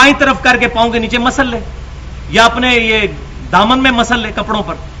اپنی بائیں طرف کر کے پاؤں کے نیچے مسل لے، یا اپنے یہ دامن میں مسل لے کپڑوں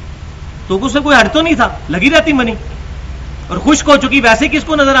پر، تو اس سے کوئی ہٹ تو نہیں تھا، لگی رہتی منی۔ اور خشک ہو چکی ویسے کس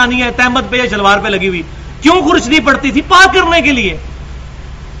کو نظر آنی ہے؟ تہمت پہ یا شلوار پہ لگی ہوئی، کیوں خرچنی پڑتی تھی؟ پاک کرنے کے لیے۔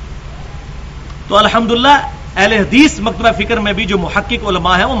 تو الحمدللہ اہل حدیث مکتبہ فکر میں بھی جو محقق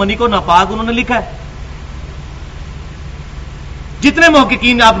علماء ہیں وہ منی کو ناپاک انہوں نے لکھا ہے۔ جتنے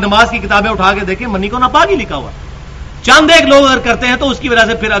محققین آپ نماز کی کتابیں اٹھا کے دیکھیں منی کو ناپاک ہی لکھا ہوا۔ چند ایک لوگ اگر کرتے ہیں تو اس کی وجہ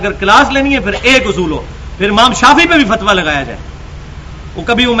سے پھر اگر کلاس لینی ہے پھر ایک اصول ہو، پھر امام شافعی پہ بھی فتویٰ لگایا جائے وہ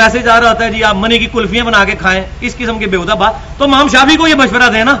کبھی وہ میسج آ رہا ہوتا ہے جی آپ منی کی کلفیاں بنا کے کھائیں، اس قسم کے بےہودہ بات، تو امام شافعی کو یہ مشورہ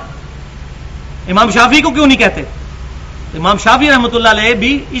دیں نا، امام شافعی کو کیوں نہیں کہتے؟ امام شافعی رحمۃ اللہ علیہ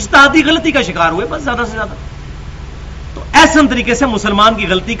بھی اجتہادی غلطی کا شکار ہوئے بس، زیادہ سے زیادہ. تو ایسے طریقے سے مسلمان کی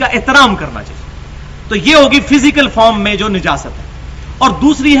غلطی کا احترام کرنا چاہیے. تو یہ ہوگی فزیکل فارم میں جو نجاست ہے. اور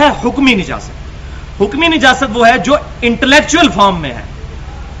دوسری ہے حکمی نجاست. حکمی نجاست وہ ہے جو انٹلیکچوئل فارم میں ہے،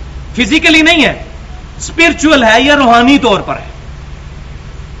 فزیکلی نہیں ہے، اسپرچل ہے یا روحانی طور پر ہے،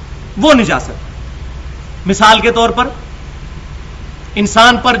 وہ نجاست. مثال کے طور پر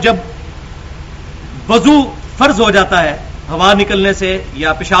انسان پر جب وضو فرض ہو جاتا ہے ہوا نکلنے سے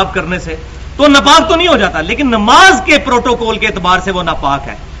یا پیشاب کرنے سے تو ناپاک تو نہیں ہو جاتا، لیکن نماز کے پروٹوکول کے اعتبار سے وہ ناپاک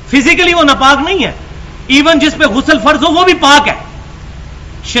ہے. فزیکلی وہ ناپاک نہیں ہے. ایون جس پہ غسل فرض ہو وہ بھی پاک ہے،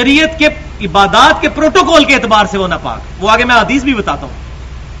 شریعت کے عبادات کے پروٹوکول کے اعتبار سے وہ ناپاک ہے. وہ آگے میں حدیث بھی بتاتا ہوں.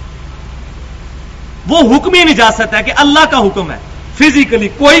 وہ حکمی نجاست ہے کہ اللہ کا حکم ہے. فزیکلی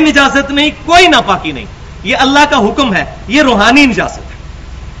کوئی نجاست نہیں، کوئی ناپاکی نہیں، یہ اللہ کا حکم ہے. یہ روحانی نجاست ہے،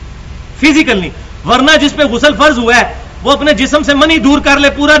 فزیکل نہیں. ورنہ جس پہ غسل فرض ہوا ہے وہ اپنے جسم سے منی دور کر لے،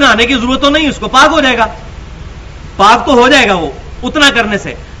 پورا نہانے کی ضرورت تو نہیں، اس کو پاک ہو جائے گا، پاک تو ہو جائے گا وہ اتنا کرنے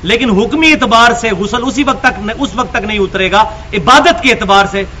سے. لیکن حکمی اعتبار سے غسل اس وقت تک نہیں اترے گا، عبادت کے اعتبار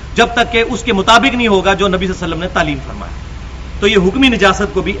سے جب تک کہ اس کے مطابق نہیں ہوگا جو نبی صلی اللہ علیہ وسلم نے تعلیم فرمایا. تو یہ حکمی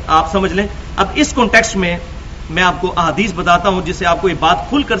نجاست کو بھی آپ سمجھ لیں. اب اس کانٹیکسٹ میں میں آپ کو احادیث بتاتا ہوں جس سے آپ کو یہ بات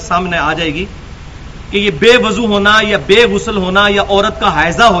کھل کر سامنے آ جائے گی کہ یہ بے وضو ہونا یا بے غسل ہونا یا عورت کا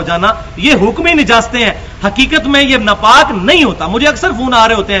حائضہ ہو جانا یہ حکمی نجاستیں ہیں. حقیقت میں یہ ناپاک نہیں ہوتا. مجھے اکثر فون آ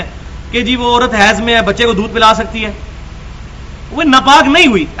رہے ہوتے ہیں کہ جی وہ عورت حیض میں ہے، بچے کو دودھ پلا سکتی ہے، وہ ناپاک نہیں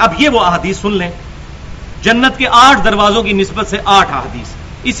ہوئی. اب یہ وہ احادیث سن لیں. جنت کے 8 دروازوں کی نسبت سے 8 احادیث،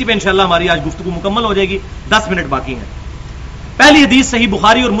 اسی پہ انشاءاللہ ہماری آج گفتگو مکمل ہو جائے گی. 10 منٹ باقی ہیں. پہلی حدیث صحیح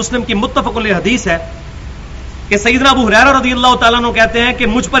بخاری اور مسلم کی متفق علیہ حدیث ہے کہ سیدنا ابو ہریرہ رضی اللہ تعالیٰ عنہ کہتے ہیں کہ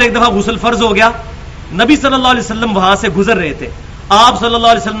مجھ پر ایک دفعہ غسل فرض ہو گیا. نبی صلی اللہ علیہ وسلم وہاں سے گزر رہے تھے. آپ صلی اللہ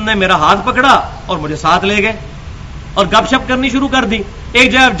علیہ وسلم نے میرا ہاتھ پکڑا اور مجھے ساتھ لے گئے اور گپ شپ کرنی شروع کر دی.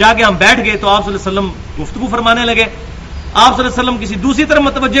 ایک جگہ جا کے ہم بیٹھ گئے تو آپ صلی اللہ علیہ وسلم گفتگو فرمانے لگے. آپ صلی اللہ علیہ وسلم کسی دوسری طرف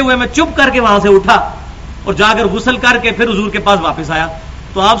متوجہ ہوئے. میں چپ کر کے وہاں سے اٹھا اور جا کر غسل کر کے پھر حضور کے پاس واپس آیا.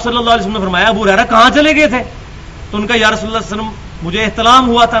 تو آپ صلی اللہ علیہ وسلم نے فرمایا ابو ہریرہ کہاں چلے گئے تھے؟ تو ان کا یا رسول اللہ صلی اللہ علیہ وسلم مجھے احتلام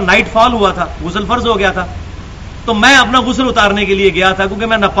ہوا تھا، نائٹ فال ہوا تھا، غسل فرض ہو گیا تھا، تو میں اپنا غسل اتارنے کے لیے گیا تھا کیونکہ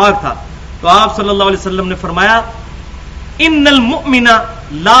میں ناپاک تھا. تو آپ صلی اللہ علیہ وسلم نے فرمایا ان المؤمن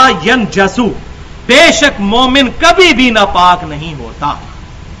لا ينجس، بے شک مومن کبھی بھی ناپاک نہیں ہوتا.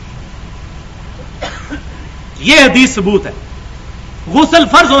 یہ حدیث ثبوت ہے. غسل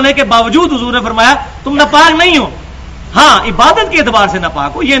فرض ہونے کے باوجود حضور نے فرمایا تم ناپاک نہیں ہو. ہاں عبادت کے اعتبار سے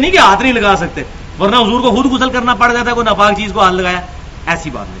ناپاک ہو، یہ نہیں کہ ہاتھ نہیں لگا سکتے ورنہ حضور کو خود غسل کرنا پڑ جاتا ہے، کوئی ناپاک چیز کو ہاتھ لگایا، ایسی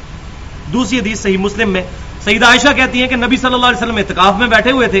بات نہیں. دوسری حدیث صحیح مسلم میں سیدہ عائشہ کہتی ہیں کہ نبی صلی اللہ علیہ وسلم اعتکاف میں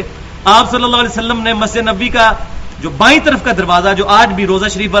بیٹھے ہوئے تھے. آپ صلی اللہ علیہ وسلم نے مسجد نبوی کا جو بائیں طرف کا دروازہ جو آج بھی روزہ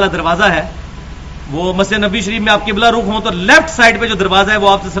شریف والا دروازہ ہے، وہ مسجد نبوی شریف میں آپ قبلہ رخ ہوں تو لیفٹ سائڈ پہ جو دروازہ ہے وہ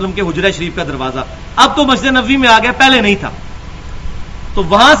آپ صلی اللہ علیہ وسلم کے حجرہ شریف کا دروازہ. اب تو مسجد نبوی میں آ گیا، پہلے نہیں تھا. تو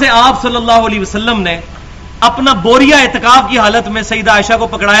وہاں سے آپ صلی اللہ علیہ وسلم نے اپنا بوریا اعتکاف کی حالت میں سیدہ عائشہ کو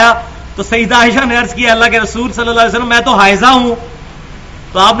پکڑایا. تو سیدہ عائشہ نے عرض کیا اللہ کے رسول صلی اللہ علیہ وسلم میں تو حائضہ ہوں.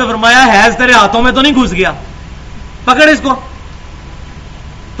 تو آپ نے فرمایا حیض تیرے ہاتھوں میں تو نہیں گھس گیا، پکڑ اس کو.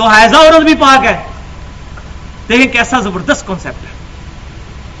 تو حائضہ عورت بھی پاک ہے. دیکھیں کیسا زبردست کانسیپٹ ہے.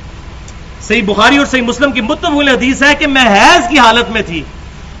 صحیح بخاری اور صحیح مسلم کی متفق علیہ حدیث ہے کہ میں حیض کی حالت میں تھی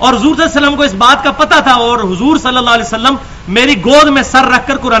اور حضور صلی اللہ علیہ وسلم کو اس بات کا پتہ تھا اور حضور صلی اللہ علیہ وسلم میری گود میں سر رکھ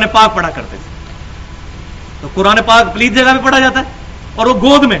کر قرآن پاک پڑھا کرتے تھے. تو قرآن پاک پلیت جگہ پہ پڑھا جاتا ہے اور وہ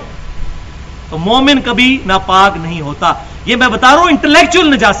گود میں. تو مومن کبھی ناپاک نہیں ہوتا. یہ میں بتا رہا ہوں انٹلیکچوئل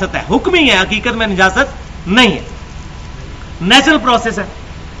نجاست ہے، حکمی ہے، حقیقت میں نجاست نہیں ہے، نیچرل پروسیس ہے.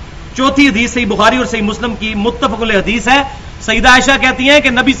 چوتھی حدیث صحیح بخاری اور صحیح مسلم کی متفق علیہ حدیث ہے. سیدہ عائشہ کہتی ہیں کہ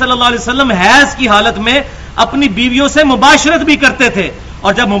نبی صلی اللہ علیہ وسلم حیض کی حالت میں اپنی بیویوں سے مباشرت بھی کرتے تھے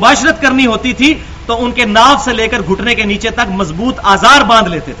اور جب مباشرت کرنی ہوتی تھی تو ان کے ناف سے لے کر گھٹنے کے نیچے تک مضبوط آزار باندھ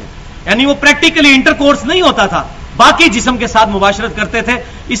لیتے تھے. یعنی وہ پریکٹیکلی انٹر کورس نہیں ہوتا تھا، باقی جسم کے ساتھ مباشرت کرتے تھے.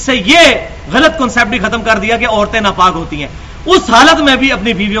 اس سے یہ غلط کنسیپٹ بھی ختم کر دیا کہ عورتیں ناپاک ہوتی ہیں. اس حالت میں بھی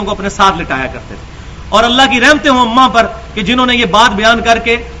اپنی بیویوں کو اپنے ساتھ لٹایا کرتے تھے. اور اللہ کی رحمتیں ہوں اماں پر کہ جنہوں نے یہ بات بیان کر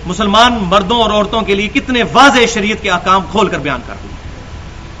کے مسلمان مردوں اور عورتوں کے لیے کتنے واضح شریعت کے احکام کھول کر بیان کر دیے.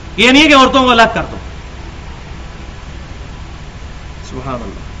 یہ نہیں ہے کہ عورتوں کو الگ کر دو. سبحان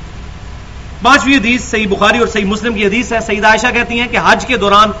اللہ. پانچویں حدیث صحیح بخاری اور صحیح مسلم کی حدیث ہے. سیدہ عائشہ کہتی ہیں کہ حج کے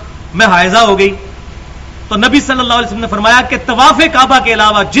دوران میں حائضہ ہو گئی تو نبی صلی اللہ علیہ وسلم نے فرمایا کہ طواف کعبہ کے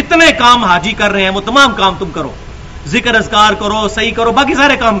علاوہ جتنے کام حاجی کر رہے ہیں وہ تمام کام تم کرو. ذکر اذکار کرو، صحیح کرو، باقی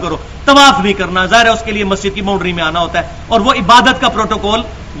سارے کام کرو، طواف نہیں کرنا، ظاہر ہے اس کے لیے مسجد کی باؤنڈری میں آنا ہوتا ہے، اور وہ عبادت کا پروٹوکول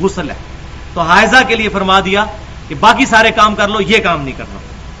غسل ہے. تو حائضہ کے لیے فرما دیا کہ باقی سارے کام کر لو، یہ کام نہیں کرنا.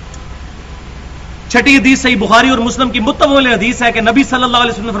 چھٹی حدیث صحیح بخاری اور مسلم کی متفق علیہ حدیث ہے کہ نبی صلی اللہ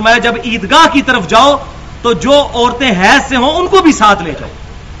علیہ وسلم نے فرمایا جب عیدگاہ کی طرف جاؤ تو جو عورتیں حیض سے ہوں ان کو بھی ساتھ لے جاؤ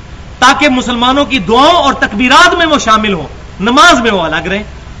تاکہ مسلمانوں کی دعاؤں اور تکبیرات میں وہ شامل ہوں، نماز میں وہ الگ رہیں.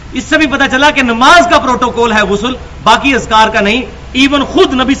 اس سے بھی پتہ چلا کہ نماز کا پروٹوکول ہے غسل، باقی اذکار کا نہیں. ایون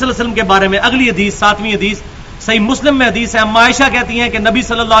خود نبی صلی اللہ علیہ وسلم کے بارے میں اگلی حدیث 7ویں حدیث صحیح مسلم میں حدیث ہے، عائشہ کہتی ہیں کہ نبی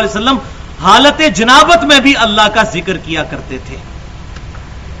صلی اللہ علیہ وسلم حالت جنابت میں بھی اللہ کا ذکر کیا کرتے تھے.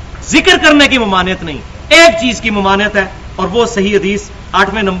 ذکر کرنے کی ممانعت نہیں، ایک چیز کی ممانعت ہے، اور وہ صحیح حدیث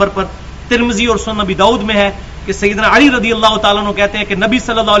 8ویں نمبر پر ترمذی اور سنن ابی داؤد میں ہے کہ سیدنا علی رضی اللہ تعالیٰ عنہ کہتے ہیں کہ نبی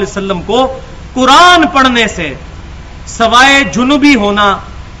صلی اللہ علیہ وسلم کو قرآن پڑھنے سے سوائے جنوبی ہونا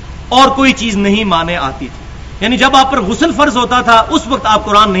اور کوئی چیز نہیں مانے آتی تھی. یعنی جب آپ پر غسل فرض ہوتا تھا اس وقت آپ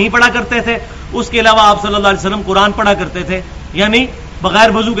قرآن نہیں پڑھا کرتے تھے، اس کے علاوہ آپ صلی اللہ علیہ وسلم قرآن پڑھا کرتے تھے، یعنی بغیر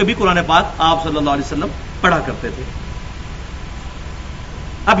وضو کے بھی قرآن پاک آپ صلی اللہ علیہ وسلم پڑھا کرتے تھے.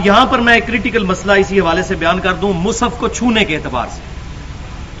 اب یہاں پر میں ایک کریٹیکل مسئلہ اسی حوالے سے بیان کر دوں مصحف کو چھونے کے اعتبار سے.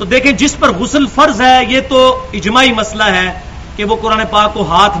 تو دیکھیں جس پر غسل فرض ہے یہ تو اجماعی مسئلہ ہے کہ وہ قرآن پاک کو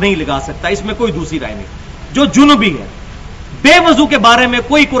ہاتھ نہیں لگا سکتا، اس میں کوئی دوسری رائے نہیں. جو جنوبی ہے بے وضو کے بارے میں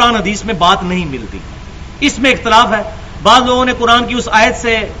کوئی قرآن حدیث میں بات نہیں ملتی، اس میں اختلاف ہے. بعض لوگوں نے قرآن کی اس آیت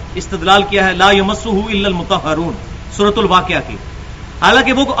سے استدلال کیا ہے لا یمسہ الا المطہرون سورۃ الواقعہ کی،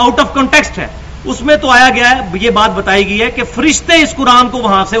 حالانکہ وہ آؤٹ آف کنٹیکسٹ ہے. اس میں تو آیا گیا ہے، یہ بات بتائی گئی ہے کہ فرشتے اس قرآن کو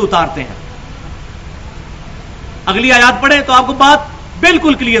وہاں سے اتارتے ہیں. اگلی آیات پڑھیں تو آپ کو بات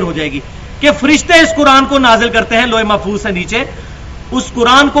بالکل کلیئر ہو جائے گی کہ فرشتے اس قرآن کو نازل کرتے ہیں لوح محفوظ سے نیچے. اس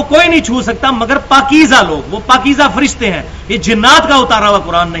قرآن کو کوئی نہیں چھو سکتا مگر پاکیزہ لوگ، وہ پاکیزہ فرشتے ہیں، یہ جنات کا اتارا ہوا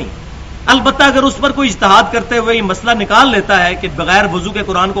قرآن نہیں. البتہ اگر اس پر کوئی اجتہاد کرتے ہوئے یہ مسئلہ نکال لیتا ہے کہ بغیر وضو کے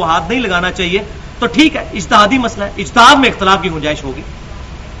قرآن کو ہاتھ نہیں لگانا چاہیے تو ٹھیک ہے، اجتہادی مسئلہ ہے، اجتہاد میں اختلاف کی گنجائش ہوگی.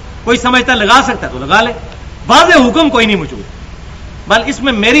 کوئی سمجھتا ہے لگا سکتا ہے تو لگا لے، واضح حکم کوئی نہیں موجود. بل اس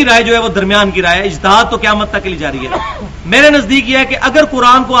میں میری رائے جو ہے وہ درمیان کی رائے ہے، اجتہاد تو قیامت تک کے لیے جاری ہے. میرے نزدیک یہ ہے کہ اگر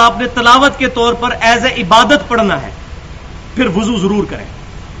قرآن کو آپ نے تلاوت کے طور پر ایز اے عبادت پڑھنا ہے پھر وضو ضرور کریں،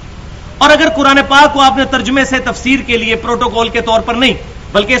 اور اگر قرآن پاک کو آپ نے ترجمے سے تفسیر کے لیے پروٹوکول کے طور پر نہیں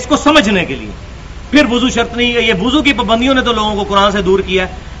بلکہ اس کو سمجھنے کے لیے پھر وضو شرط نہیں ہے. یہ وضو کی پابندیوں نے تو لوگوں کو قرآن سے دور کیا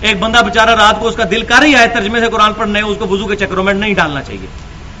ہے. ایک بندہ بیچارہ رات کو اس کا دل کر ہی آئے ترجمے سے قرآن پڑھنے، اس کو وضو کے چکروں میں نہیں ڈالنا چاہیے.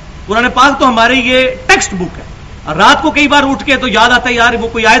 قرآن پاک تو ہماری یہ ٹیکسٹ بک ہے. رات کو کئی بار اٹھ کے تو یاد آتا ہے یار وہ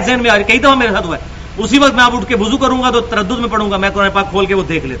کوئی آیت ذہن میں آ رہی، کئی دفعہ میرے ساتھ ہوا ہے، اسی وقت میں آپ اٹھ کے وضو کروں گا تو تردد میں پڑھوں گا، میں قرآن پاک کھول کے وہ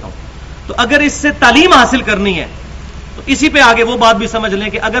دیکھ لیتا ہوں. تو اگر اس سے تعلیم حاصل کرنی ہے تو اسی پہ آگے وہ بات بھی سمجھ لیں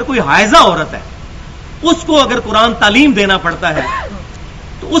کہ اگر کوئی حائضہ عورت ہے اس کو اگر قرآن تعلیم دینا پڑتا ہے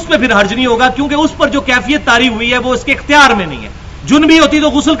تو اس پہ پھر حرج نہیں ہوگا، کیونکہ اس پر جو کیفیت طاری ہوئی ہے وہ اس کے اختیار میں نہیں ہے. جنبی ہوتی تو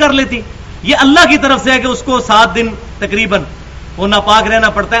غسل کر لیتی، یہ اللہ کی طرف سے ہے کہ اس کو 7 دن تقریباً وہ ناپاک رہنا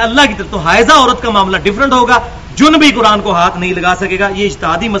پڑتا ہے اللہ کی طرف. تو حائضہ عورت کا معاملہ ڈیفرنٹ ہوگا، جنبی قرآن کو ہاتھ نہیں لگا سکے گا. یہ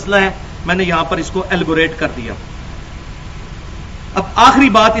اجتہادی مسئلہ ہے، میں نے یہاں پر اس کو ایلبوریٹ کر دیا. اب آخری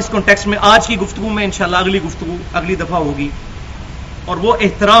بات اس کانٹیکسٹ میں آج کی گفتگو میں انشاءاللہ اگلی گفتگو اگلی دفعہ ہوگی، اور وہ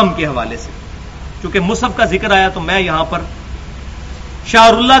احترام کے حوالے سے. چونکہ مصحف کا ذکر آیا تو میں یہاں پر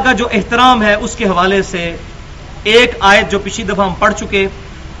شعر اللہ کا جو احترام ہے اس کے حوالے سے ایک آیت جو پچھلی دفعہ ہم پڑھ چکے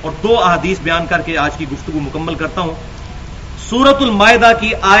اور 2 احادیث بیان کر کے آج کی گفتگو مکمل کرتا ہوں. سورۃ المائدہ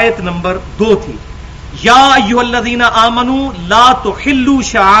کی آیت نمبر 2 تھی، یا ایھا الذین آمنوا لا تحلوا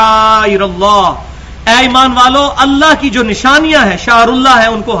شعائر اللہ، اے ایمان والو اللہ کی جو نشانیاں ہیں شعائر اللہ ہیں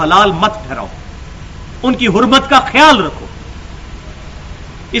ان کو حلال مت ٹھہراؤ، ان کی حرمت کا خیال رکھو.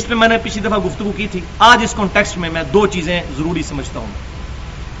 اس میں نے پچھلی دفعہ گفتگو کی تھی. آج اس کانٹیکسٹ میں 2 چیزیں ضروری سمجھتا ہوں.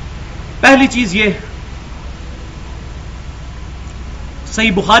 پہلی چیز یہ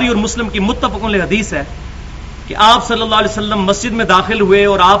صحیح بخاری اور مسلم کی متفق علیہ حدیث ہے کہ آپ صلی اللہ علیہ وسلم مسجد میں داخل ہوئے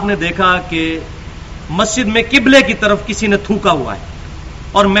اور آپ نے دیکھا کہ مسجد میں قبلے کی طرف کسی نے تھوکا ہوا ہے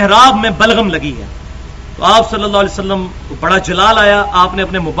اور محراب میں بلغم لگی ہے. تو آپ صلی اللہ علیہ وسلم کو بڑا جلال آیا، آپ نے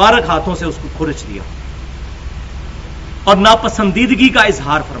اپنے مبارک ہاتھوں سے اس کو کھرچ دیا اور ناپسندیدگی کا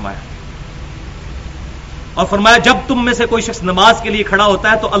اظہار فرمایا، اور فرمایا جب تم میں سے کوئی شخص نماز کے لیے کھڑا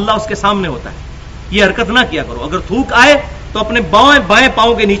ہوتا ہے تو اللہ اس کے سامنے ہوتا ہے، یہ حرکت نہ کیا کرو. اگر تھوک آئے تو اپنے بائیں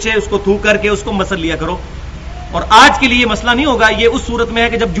پاؤں کے نیچے اس کو تھوک کر کے اس کو مسل لیا کرو. اور آج کے لیے یہ مسئلہ نہیں ہوگا، یہ اس صورت میں ہے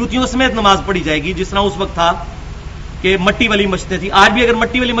کہ جب جوتیوں سمیت نماز پڑھی جائے گی، جس طرح اس وقت تھا کہ مٹی والی مسجدیں تھی. آج بھی اگر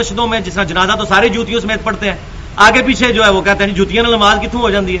مٹی والی مسجدوں میں جس طرح جنازہ تو سارے جوتیوں سمیت پڑھتے ہیں، آگے پیچھے جو ہے وہ کہتے ہیں جوتیاں نماز کتوں ہو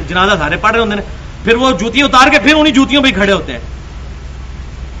جاتی ہے، جنازہ سارے پڑھ رہے ہوتے ہیں، پھر وہ جوتیاں اتار کے پھر انہیں جوتیوں پہ کھڑے ہوتے ہیں.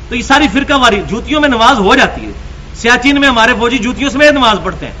 تو یہ ساری فرقہ واری جوتیوں میں نماز ہو جاتی ہے. سیاچین میں ہمارے فوجی جوتیوں سمیت نماز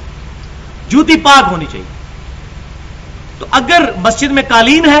پڑھتے ہیں. جوتی پاک ہونی چاہیے. تو اگر مسجد میں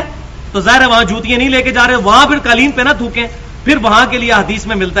قالین ہے تو ظاہر ہے وہاں جوتیاں نہیں لے کے جا رہے، وہاں پھر قالین پہ نہ تھوکیں. پھر وہاں کے لیے حدیث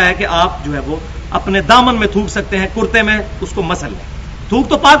میں ملتا ہے کہ آپ جو ہے وہ اپنے دامن میں تھوک سکتے ہیں، کرتے میں اس کو مسل لیں. تھوک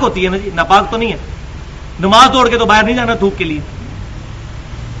تو پاک ہوتی ہے نا جی، ناپاک تو نہیں ہے. نماز توڑ کے تو باہر نہیں جانا تھوک کے لیے.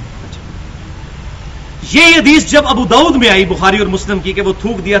 یہ حدیث جب ابو داؤد میں آئی بخاری اور مسلم کی کہ وہ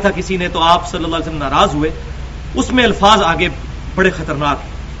تھوک دیا تھا کسی نے تو آپ صلی اللہ علیہ وسلم ناراض ہوئے، اس میں الفاظ آگے بڑے خطرناک ہیں.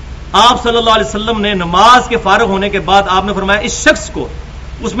 آپ صلی اللہ علیہ وسلم نے نماز کے فارغ ہونے کے بعد آپ نے فرمایا اس شخص کو،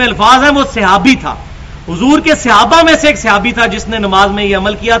 اس میں الفاظ ہیں وہ صحابی تھا، حضور کے صحابہ میں سے ایک صحابی تھا جس نے نماز میں یہ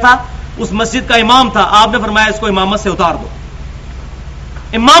عمل کیا تھا، اس مسجد کا امام تھا. آپ نے فرمایا اس کو امامت سے اتار دو.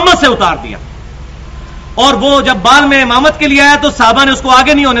 امامت سے اتار دیا. اور وہ جب بعد میں امامت کے لیے آیا تو صحابہ نے اس کو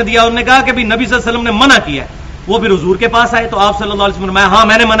آگے نہیں ہونے دیا. انہوں نے کہا کہ بھی نبی صلی اللہ علیہ وسلم نے منع کیا ہے. وہ پھر حضور کے پاس آئے تو آپ صلی اللہ علیہ وسلم نے فرمایا ہاں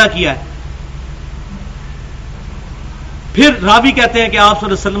میں نے منع کیا ہے. پھر راوی کہتے ہیں کہ آپ صلی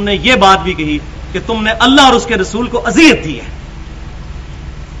اللہ علیہ وسلم نے یہ بات بھی کہی کہ تم نے اللہ اور اس کے رسول کو اذیت دی ہے.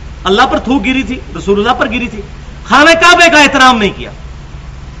 اللہ پر تھوک گری تھی، رسول اللہ پر گری تھی. خانہ کعبے کا احترام نہیں کیا.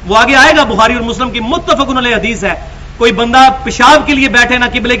 وہ آگے آئے گا، بخاری اور مسلم کی متفق علیہ حدیث ہے، کوئی بندہ پیشاب کے لیے بیٹھے نہ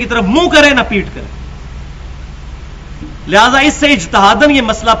قبلے کی طرف منہ کرے نہ پیٹ کرے. لہذا اس سے اجتہاداً یہ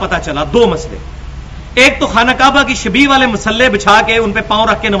مسئلہ پتا چلا. دو مسئلے، ایک تو خانہ کعبہ کی شبیہ والے مسلے بچھا کے ان پہ پاؤں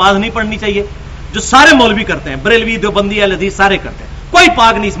رکھ کے نماز نہیں پڑھنی چاہیے، جو سارے مولوی کرتے ہیں، بریلوی دیوبندی اہل حدیث سارے کرتے ہیں. کوئی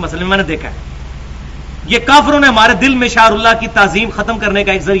پاک نہیں اس مسئلے میں نے دیکھا ہے. یہ کافروں نے ہمارے دل میں شعر اللہ کی تعظیم ختم کرنے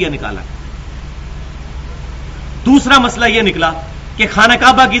کا ایک ذریعہ نکالا. دوسرا مسئلہ یہ نکلا کہ خانہ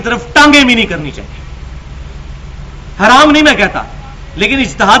کعبہ کی طرف ٹانگیں بھی نہیں کرنی چاہیے. حرام نہیں میں کہتا، لیکن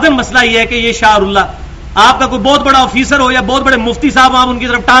اجتہاداً مسئلہ یہ ہے کہ یہ شعر اللہ، آپ کا کوئی بہت بڑا آفیسر ہو یا بہت بڑے مفتی صاحب، آپ ان کی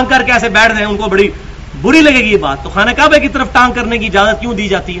طرف ٹانگ کر کے ایسے بیٹھ دیں، ان کو بڑی بری لگے گی یہ بات. تو خانہ کعبے کی طرف ٹانگ کرنے کی اجازت کیوں دی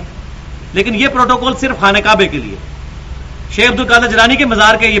جاتی ہے؟ لیکن یہ پروٹوکول صرف خانہ کعبے کے لیے. شیخ عبد القادر جیلانی کے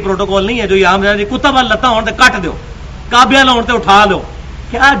مزار کا یہ پروٹوکول نہیں ہے جو یہاں کتا وال لتا ہونے کٹ دو، کعبے والا ہونے اٹھا دو.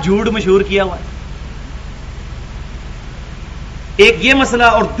 کیا جھوٹ مشہور کیا ہوا ہے. ایک یہ مسئلہ،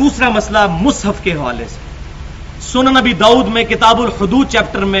 اور دوسرا مسئلہ مصحف کے حوالے سے. سنن نبی داؤد میں کتاب الحدود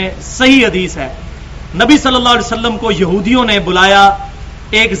چیپٹر میں صحیح حدیث ہے، نبی صلی اللہ علیہ وسلم کو یہودیوں نے بلایا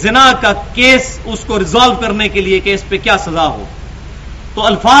ایک زنا کا کیس اس کو ریزالو کرنے کے لیے کہ اس پہ کیا سزا ہو. تو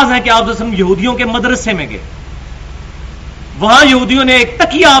الفاظ ہیں کہ آپ صلی اللہ علیہ وسلم یہودیوں کے مدرسے میں گئے، وہاں یہودیوں نے ایک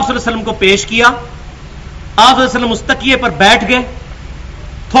تکیہ آپ صلی اللہ علیہ وسلم کو پیش کیا. آپ صلی اللہ علیہ وسلم اس تکیے پر بیٹھ گئے.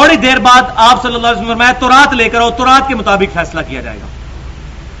 تھوڑی دیر بعد آپ صلی اللہ علیہ وسلم نے فرمایا تورات لے کر آؤ، تورات کے مطابق فیصلہ کیا جائے گا.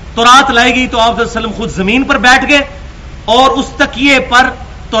 تورات لائے گی تو آپ صلی اللہ علیہ وسلم خود زمین پر بیٹھ گئے اور اس تکیے پر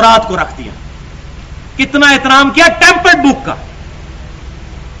تورات کو رکھ دیا. کتنا احترام کیا ٹیمپرڈ بک کا،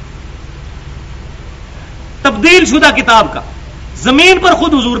 تبدیل شدہ کتاب کا. زمین پر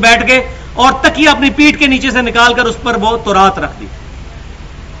خود حضور بیٹھ گئے اور تکیہ اپنی پیٹھ کے نیچے سے نکال کر اس پر وہ تورات رکھ دی.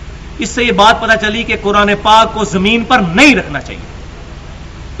 اس سے یہ بات پتا چلی کہ قرآن پاک کو زمین پر نہیں رکھنا چاہیے،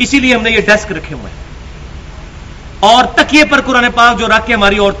 اسی لیے ہم نے یہ ڈیسک رکھے ہوئے ہیں. اور تکیے پر قرآن پاک جو رکھ کے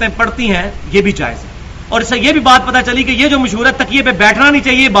ہماری عورتیں پڑھتی ہیں یہ بھی جائز ہے. اور اس سے یہ بھی بات پتا چلی کہ یہ جو مشہور ہے تکیے پہ بیٹھنا نہیں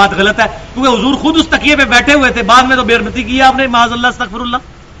چاہیے، یہ بات غلط ہے، کیونکہ حضور خود اس تکیے پہ بیٹھے ہوئے تھے. بعد میں تو بے حرمتی کی آپ نے، معاذ اللہ استغفر اللہ.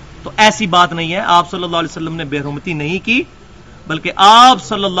 تو ایسی بات نہیں ہے، آپ صلی اللہ علیہ وسلم نے بے حرمتی نہیں کی، بلکہ آپ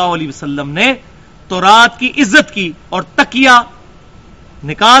صلی اللہ علیہ وسلم نے تورات کی عزت کی اور تکیہ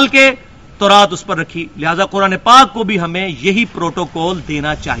نکال کے تورات اس پر رکھی. لہذا قرآن پاک کو بھی ہمیں یہی پروٹوکول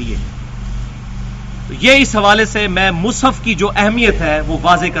دینا چاہیے. تو یہ اس حوالے سے میں مصحف کی جو اہمیت ہے وہ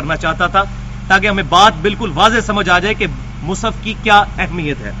واضح کرنا چاہتا تھا تاکہ ہمیں بات بالکل واضح سمجھ آ جائے کہ مصحف کی کیا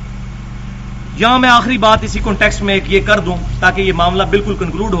اہمیت ہے. یہاں میں آخری بات اسی کانٹیکسٹ میں ایک یہ کر دوں تاکہ یہ معاملہ بالکل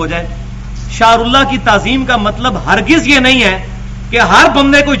کنکلوڈ ہو جائے. شعر اللہ کی تعظیم کا مطلب ہرگز یہ نہیں ہے کہ ہر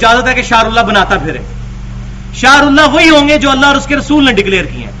بندے کو اجازت ہے کہ شعر اللہ بناتا پھرے. شعر اللہ وہی ہوں گے جو اللہ اور اس کے رسول نے ڈکلیئر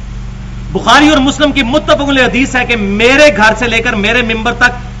کیے ہیں. بخاری اور مسلم کی متفق علیہ حدیث ہے کہ میرے گھر سے لے کر میرے ممبر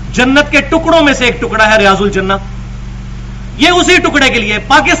تک جنت کے ٹکڑوں میں سے ایک ٹکڑا ہے ریاض الجنہ. یہ اسی ٹکڑے کے لیے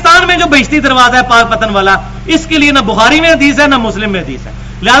پاکستان میں جو بہشتی دروازہ ہے پاک پتن والا، اس کے لیے نہ بخاری میں حدیث ہے نہ مسلم میں حدیث ہے.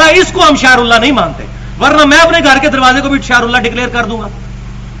 لہذا اس کو ہم شعر اللہ نہیں مانتے، ورنہ میں اپنے گھر کے دروازے کو بھی شعر اللہ ڈکلیئر کر دوں گا.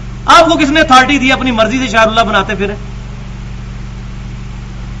 آپ کو کس نے اتھارٹی دی اپنی مرضی سے شعر اللہ بناتے پھرے؟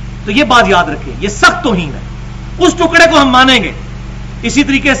 تو یہ بات یاد رکھیں، یہ سخت توہین ہے. اس ٹکڑے کو ہم مانیں گے. اسی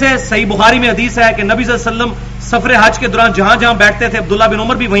طریقے سے صحیح بخاری میں حدیث ہے کہ نبی صلی اللہ علیہ وسلم سفر حج کے دوران جہاں جہاں بیٹھتے تھے، عبداللہ بن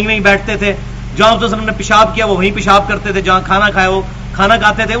عمر بھی وہیں بیٹھتے تھے، جہاں صلی اللہ علیہ وسلم نے پیشاب کیا وہ وہیں پیشاب کرتے تھے، جہاں کھانا کھایا وہ کھانا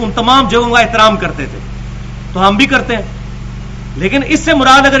کھاتے تھے. ان تمام جگہوں کا احترام کرتے تھے. تو ہم بھی کرتے ہیں. لیکن اس سے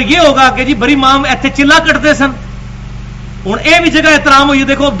مراد اگر یہ ہوگا کہ جی بڑی مام ایتھے چلا کٹتے سن، ہوں اے بھی جگہ احترام ہو. یہ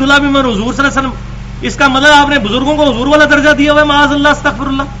دیکھو عبداللہ بن عمر حضور صلی اللہ علیہ وسلم، اس کا مطلب آپ نے بزرگوں کو حضور والا درجہ دیا ہوا ہے، معاذ اللہ استغفر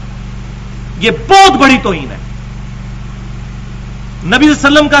اللہ. یہ بہت بڑی توہین ہے. نبی صلی اللہ علیہ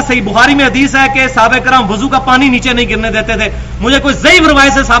وسلم کا صحیح بخاری میں حدیث ہے کہ صحابہ کرام وضو کا پانی نیچے نہیں گرنے دیتے تھے. مجھے کوئی ضعیف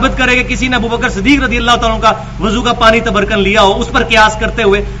روایت سے ثابت کرے کہ کسی نے ابو بکر صدیق رضی اللہ تعالیٰ کا وضو کا پانی تبرکن لیا ہو، اس پر قیاس کرتے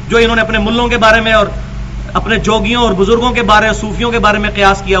ہوئے جو انہوں نے اپنے ملوں کے بارے میں اور اپنے جوگیوں اور بزرگوں کے بارے صوفیوں کے بارے میں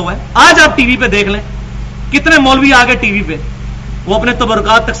قیاس کیا ہوا ہے. آج آپ ٹی وی پہ دیکھ لیں کتنے مولوی آ گئے ٹی وی پہ، وہ اپنے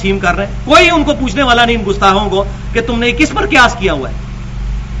تبرکات تقسیم کر رہے ہیں. کوئی ان کو پوچھنے والا نہیں ان گستاخوں کو کہ تم نے کس پر قیاس کیا ہوا ہے.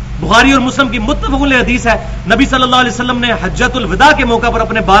 بخاری اور مسلم کی متفق علیہ حدیث ہے، نبی صلی اللہ علیہ وسلم نے حجۃ الوداع کے موقع پر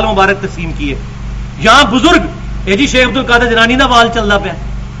اپنے بال مبارک تقسیم کیے. یہاں بزرگ جی شیخ عبد القادر جیلانی دا بال چلتا پیا،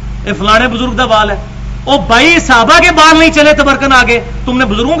 اے فلانے بزرگ دا بال ہے. او بھائی صحابہ کے بال نہیں چلے تبرکن آگے، تم نے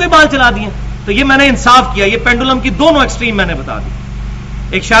بزرگوں کے بال چلا دیے. تو یہ میں نے انصاف کیا، یہ پینڈولم کی دونوں ایکسٹریم میں نے بتا دی.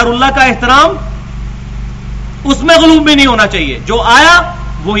 ایک شاعر اللہ کا احترام، اس میں غلوب بھی نہیں ہونا چاہیے، جو آیا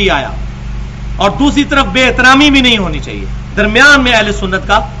وہی آیا، اور دوسری طرف بے احترامی بھی نہیں ہونی چاہیے. درمیان میں اہل سنت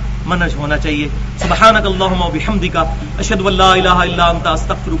کا منہج ہونا چاہیے. سبحانک اللہم و بحمدک اشہد ان لا الہ الا انت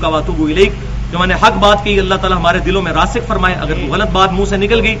استغفرک و اتوب الیک. جو میں نے حق بات کی اللہ تعالی ہمارے دلوں میں راسخ فرمائے، اگر کوئی غلط بات منہ سے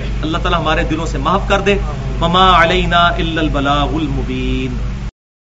نکل گئی اللہ تعالی ہمارے دلوں سے معاف کر دے. وما علینا الا البلاغ المبین.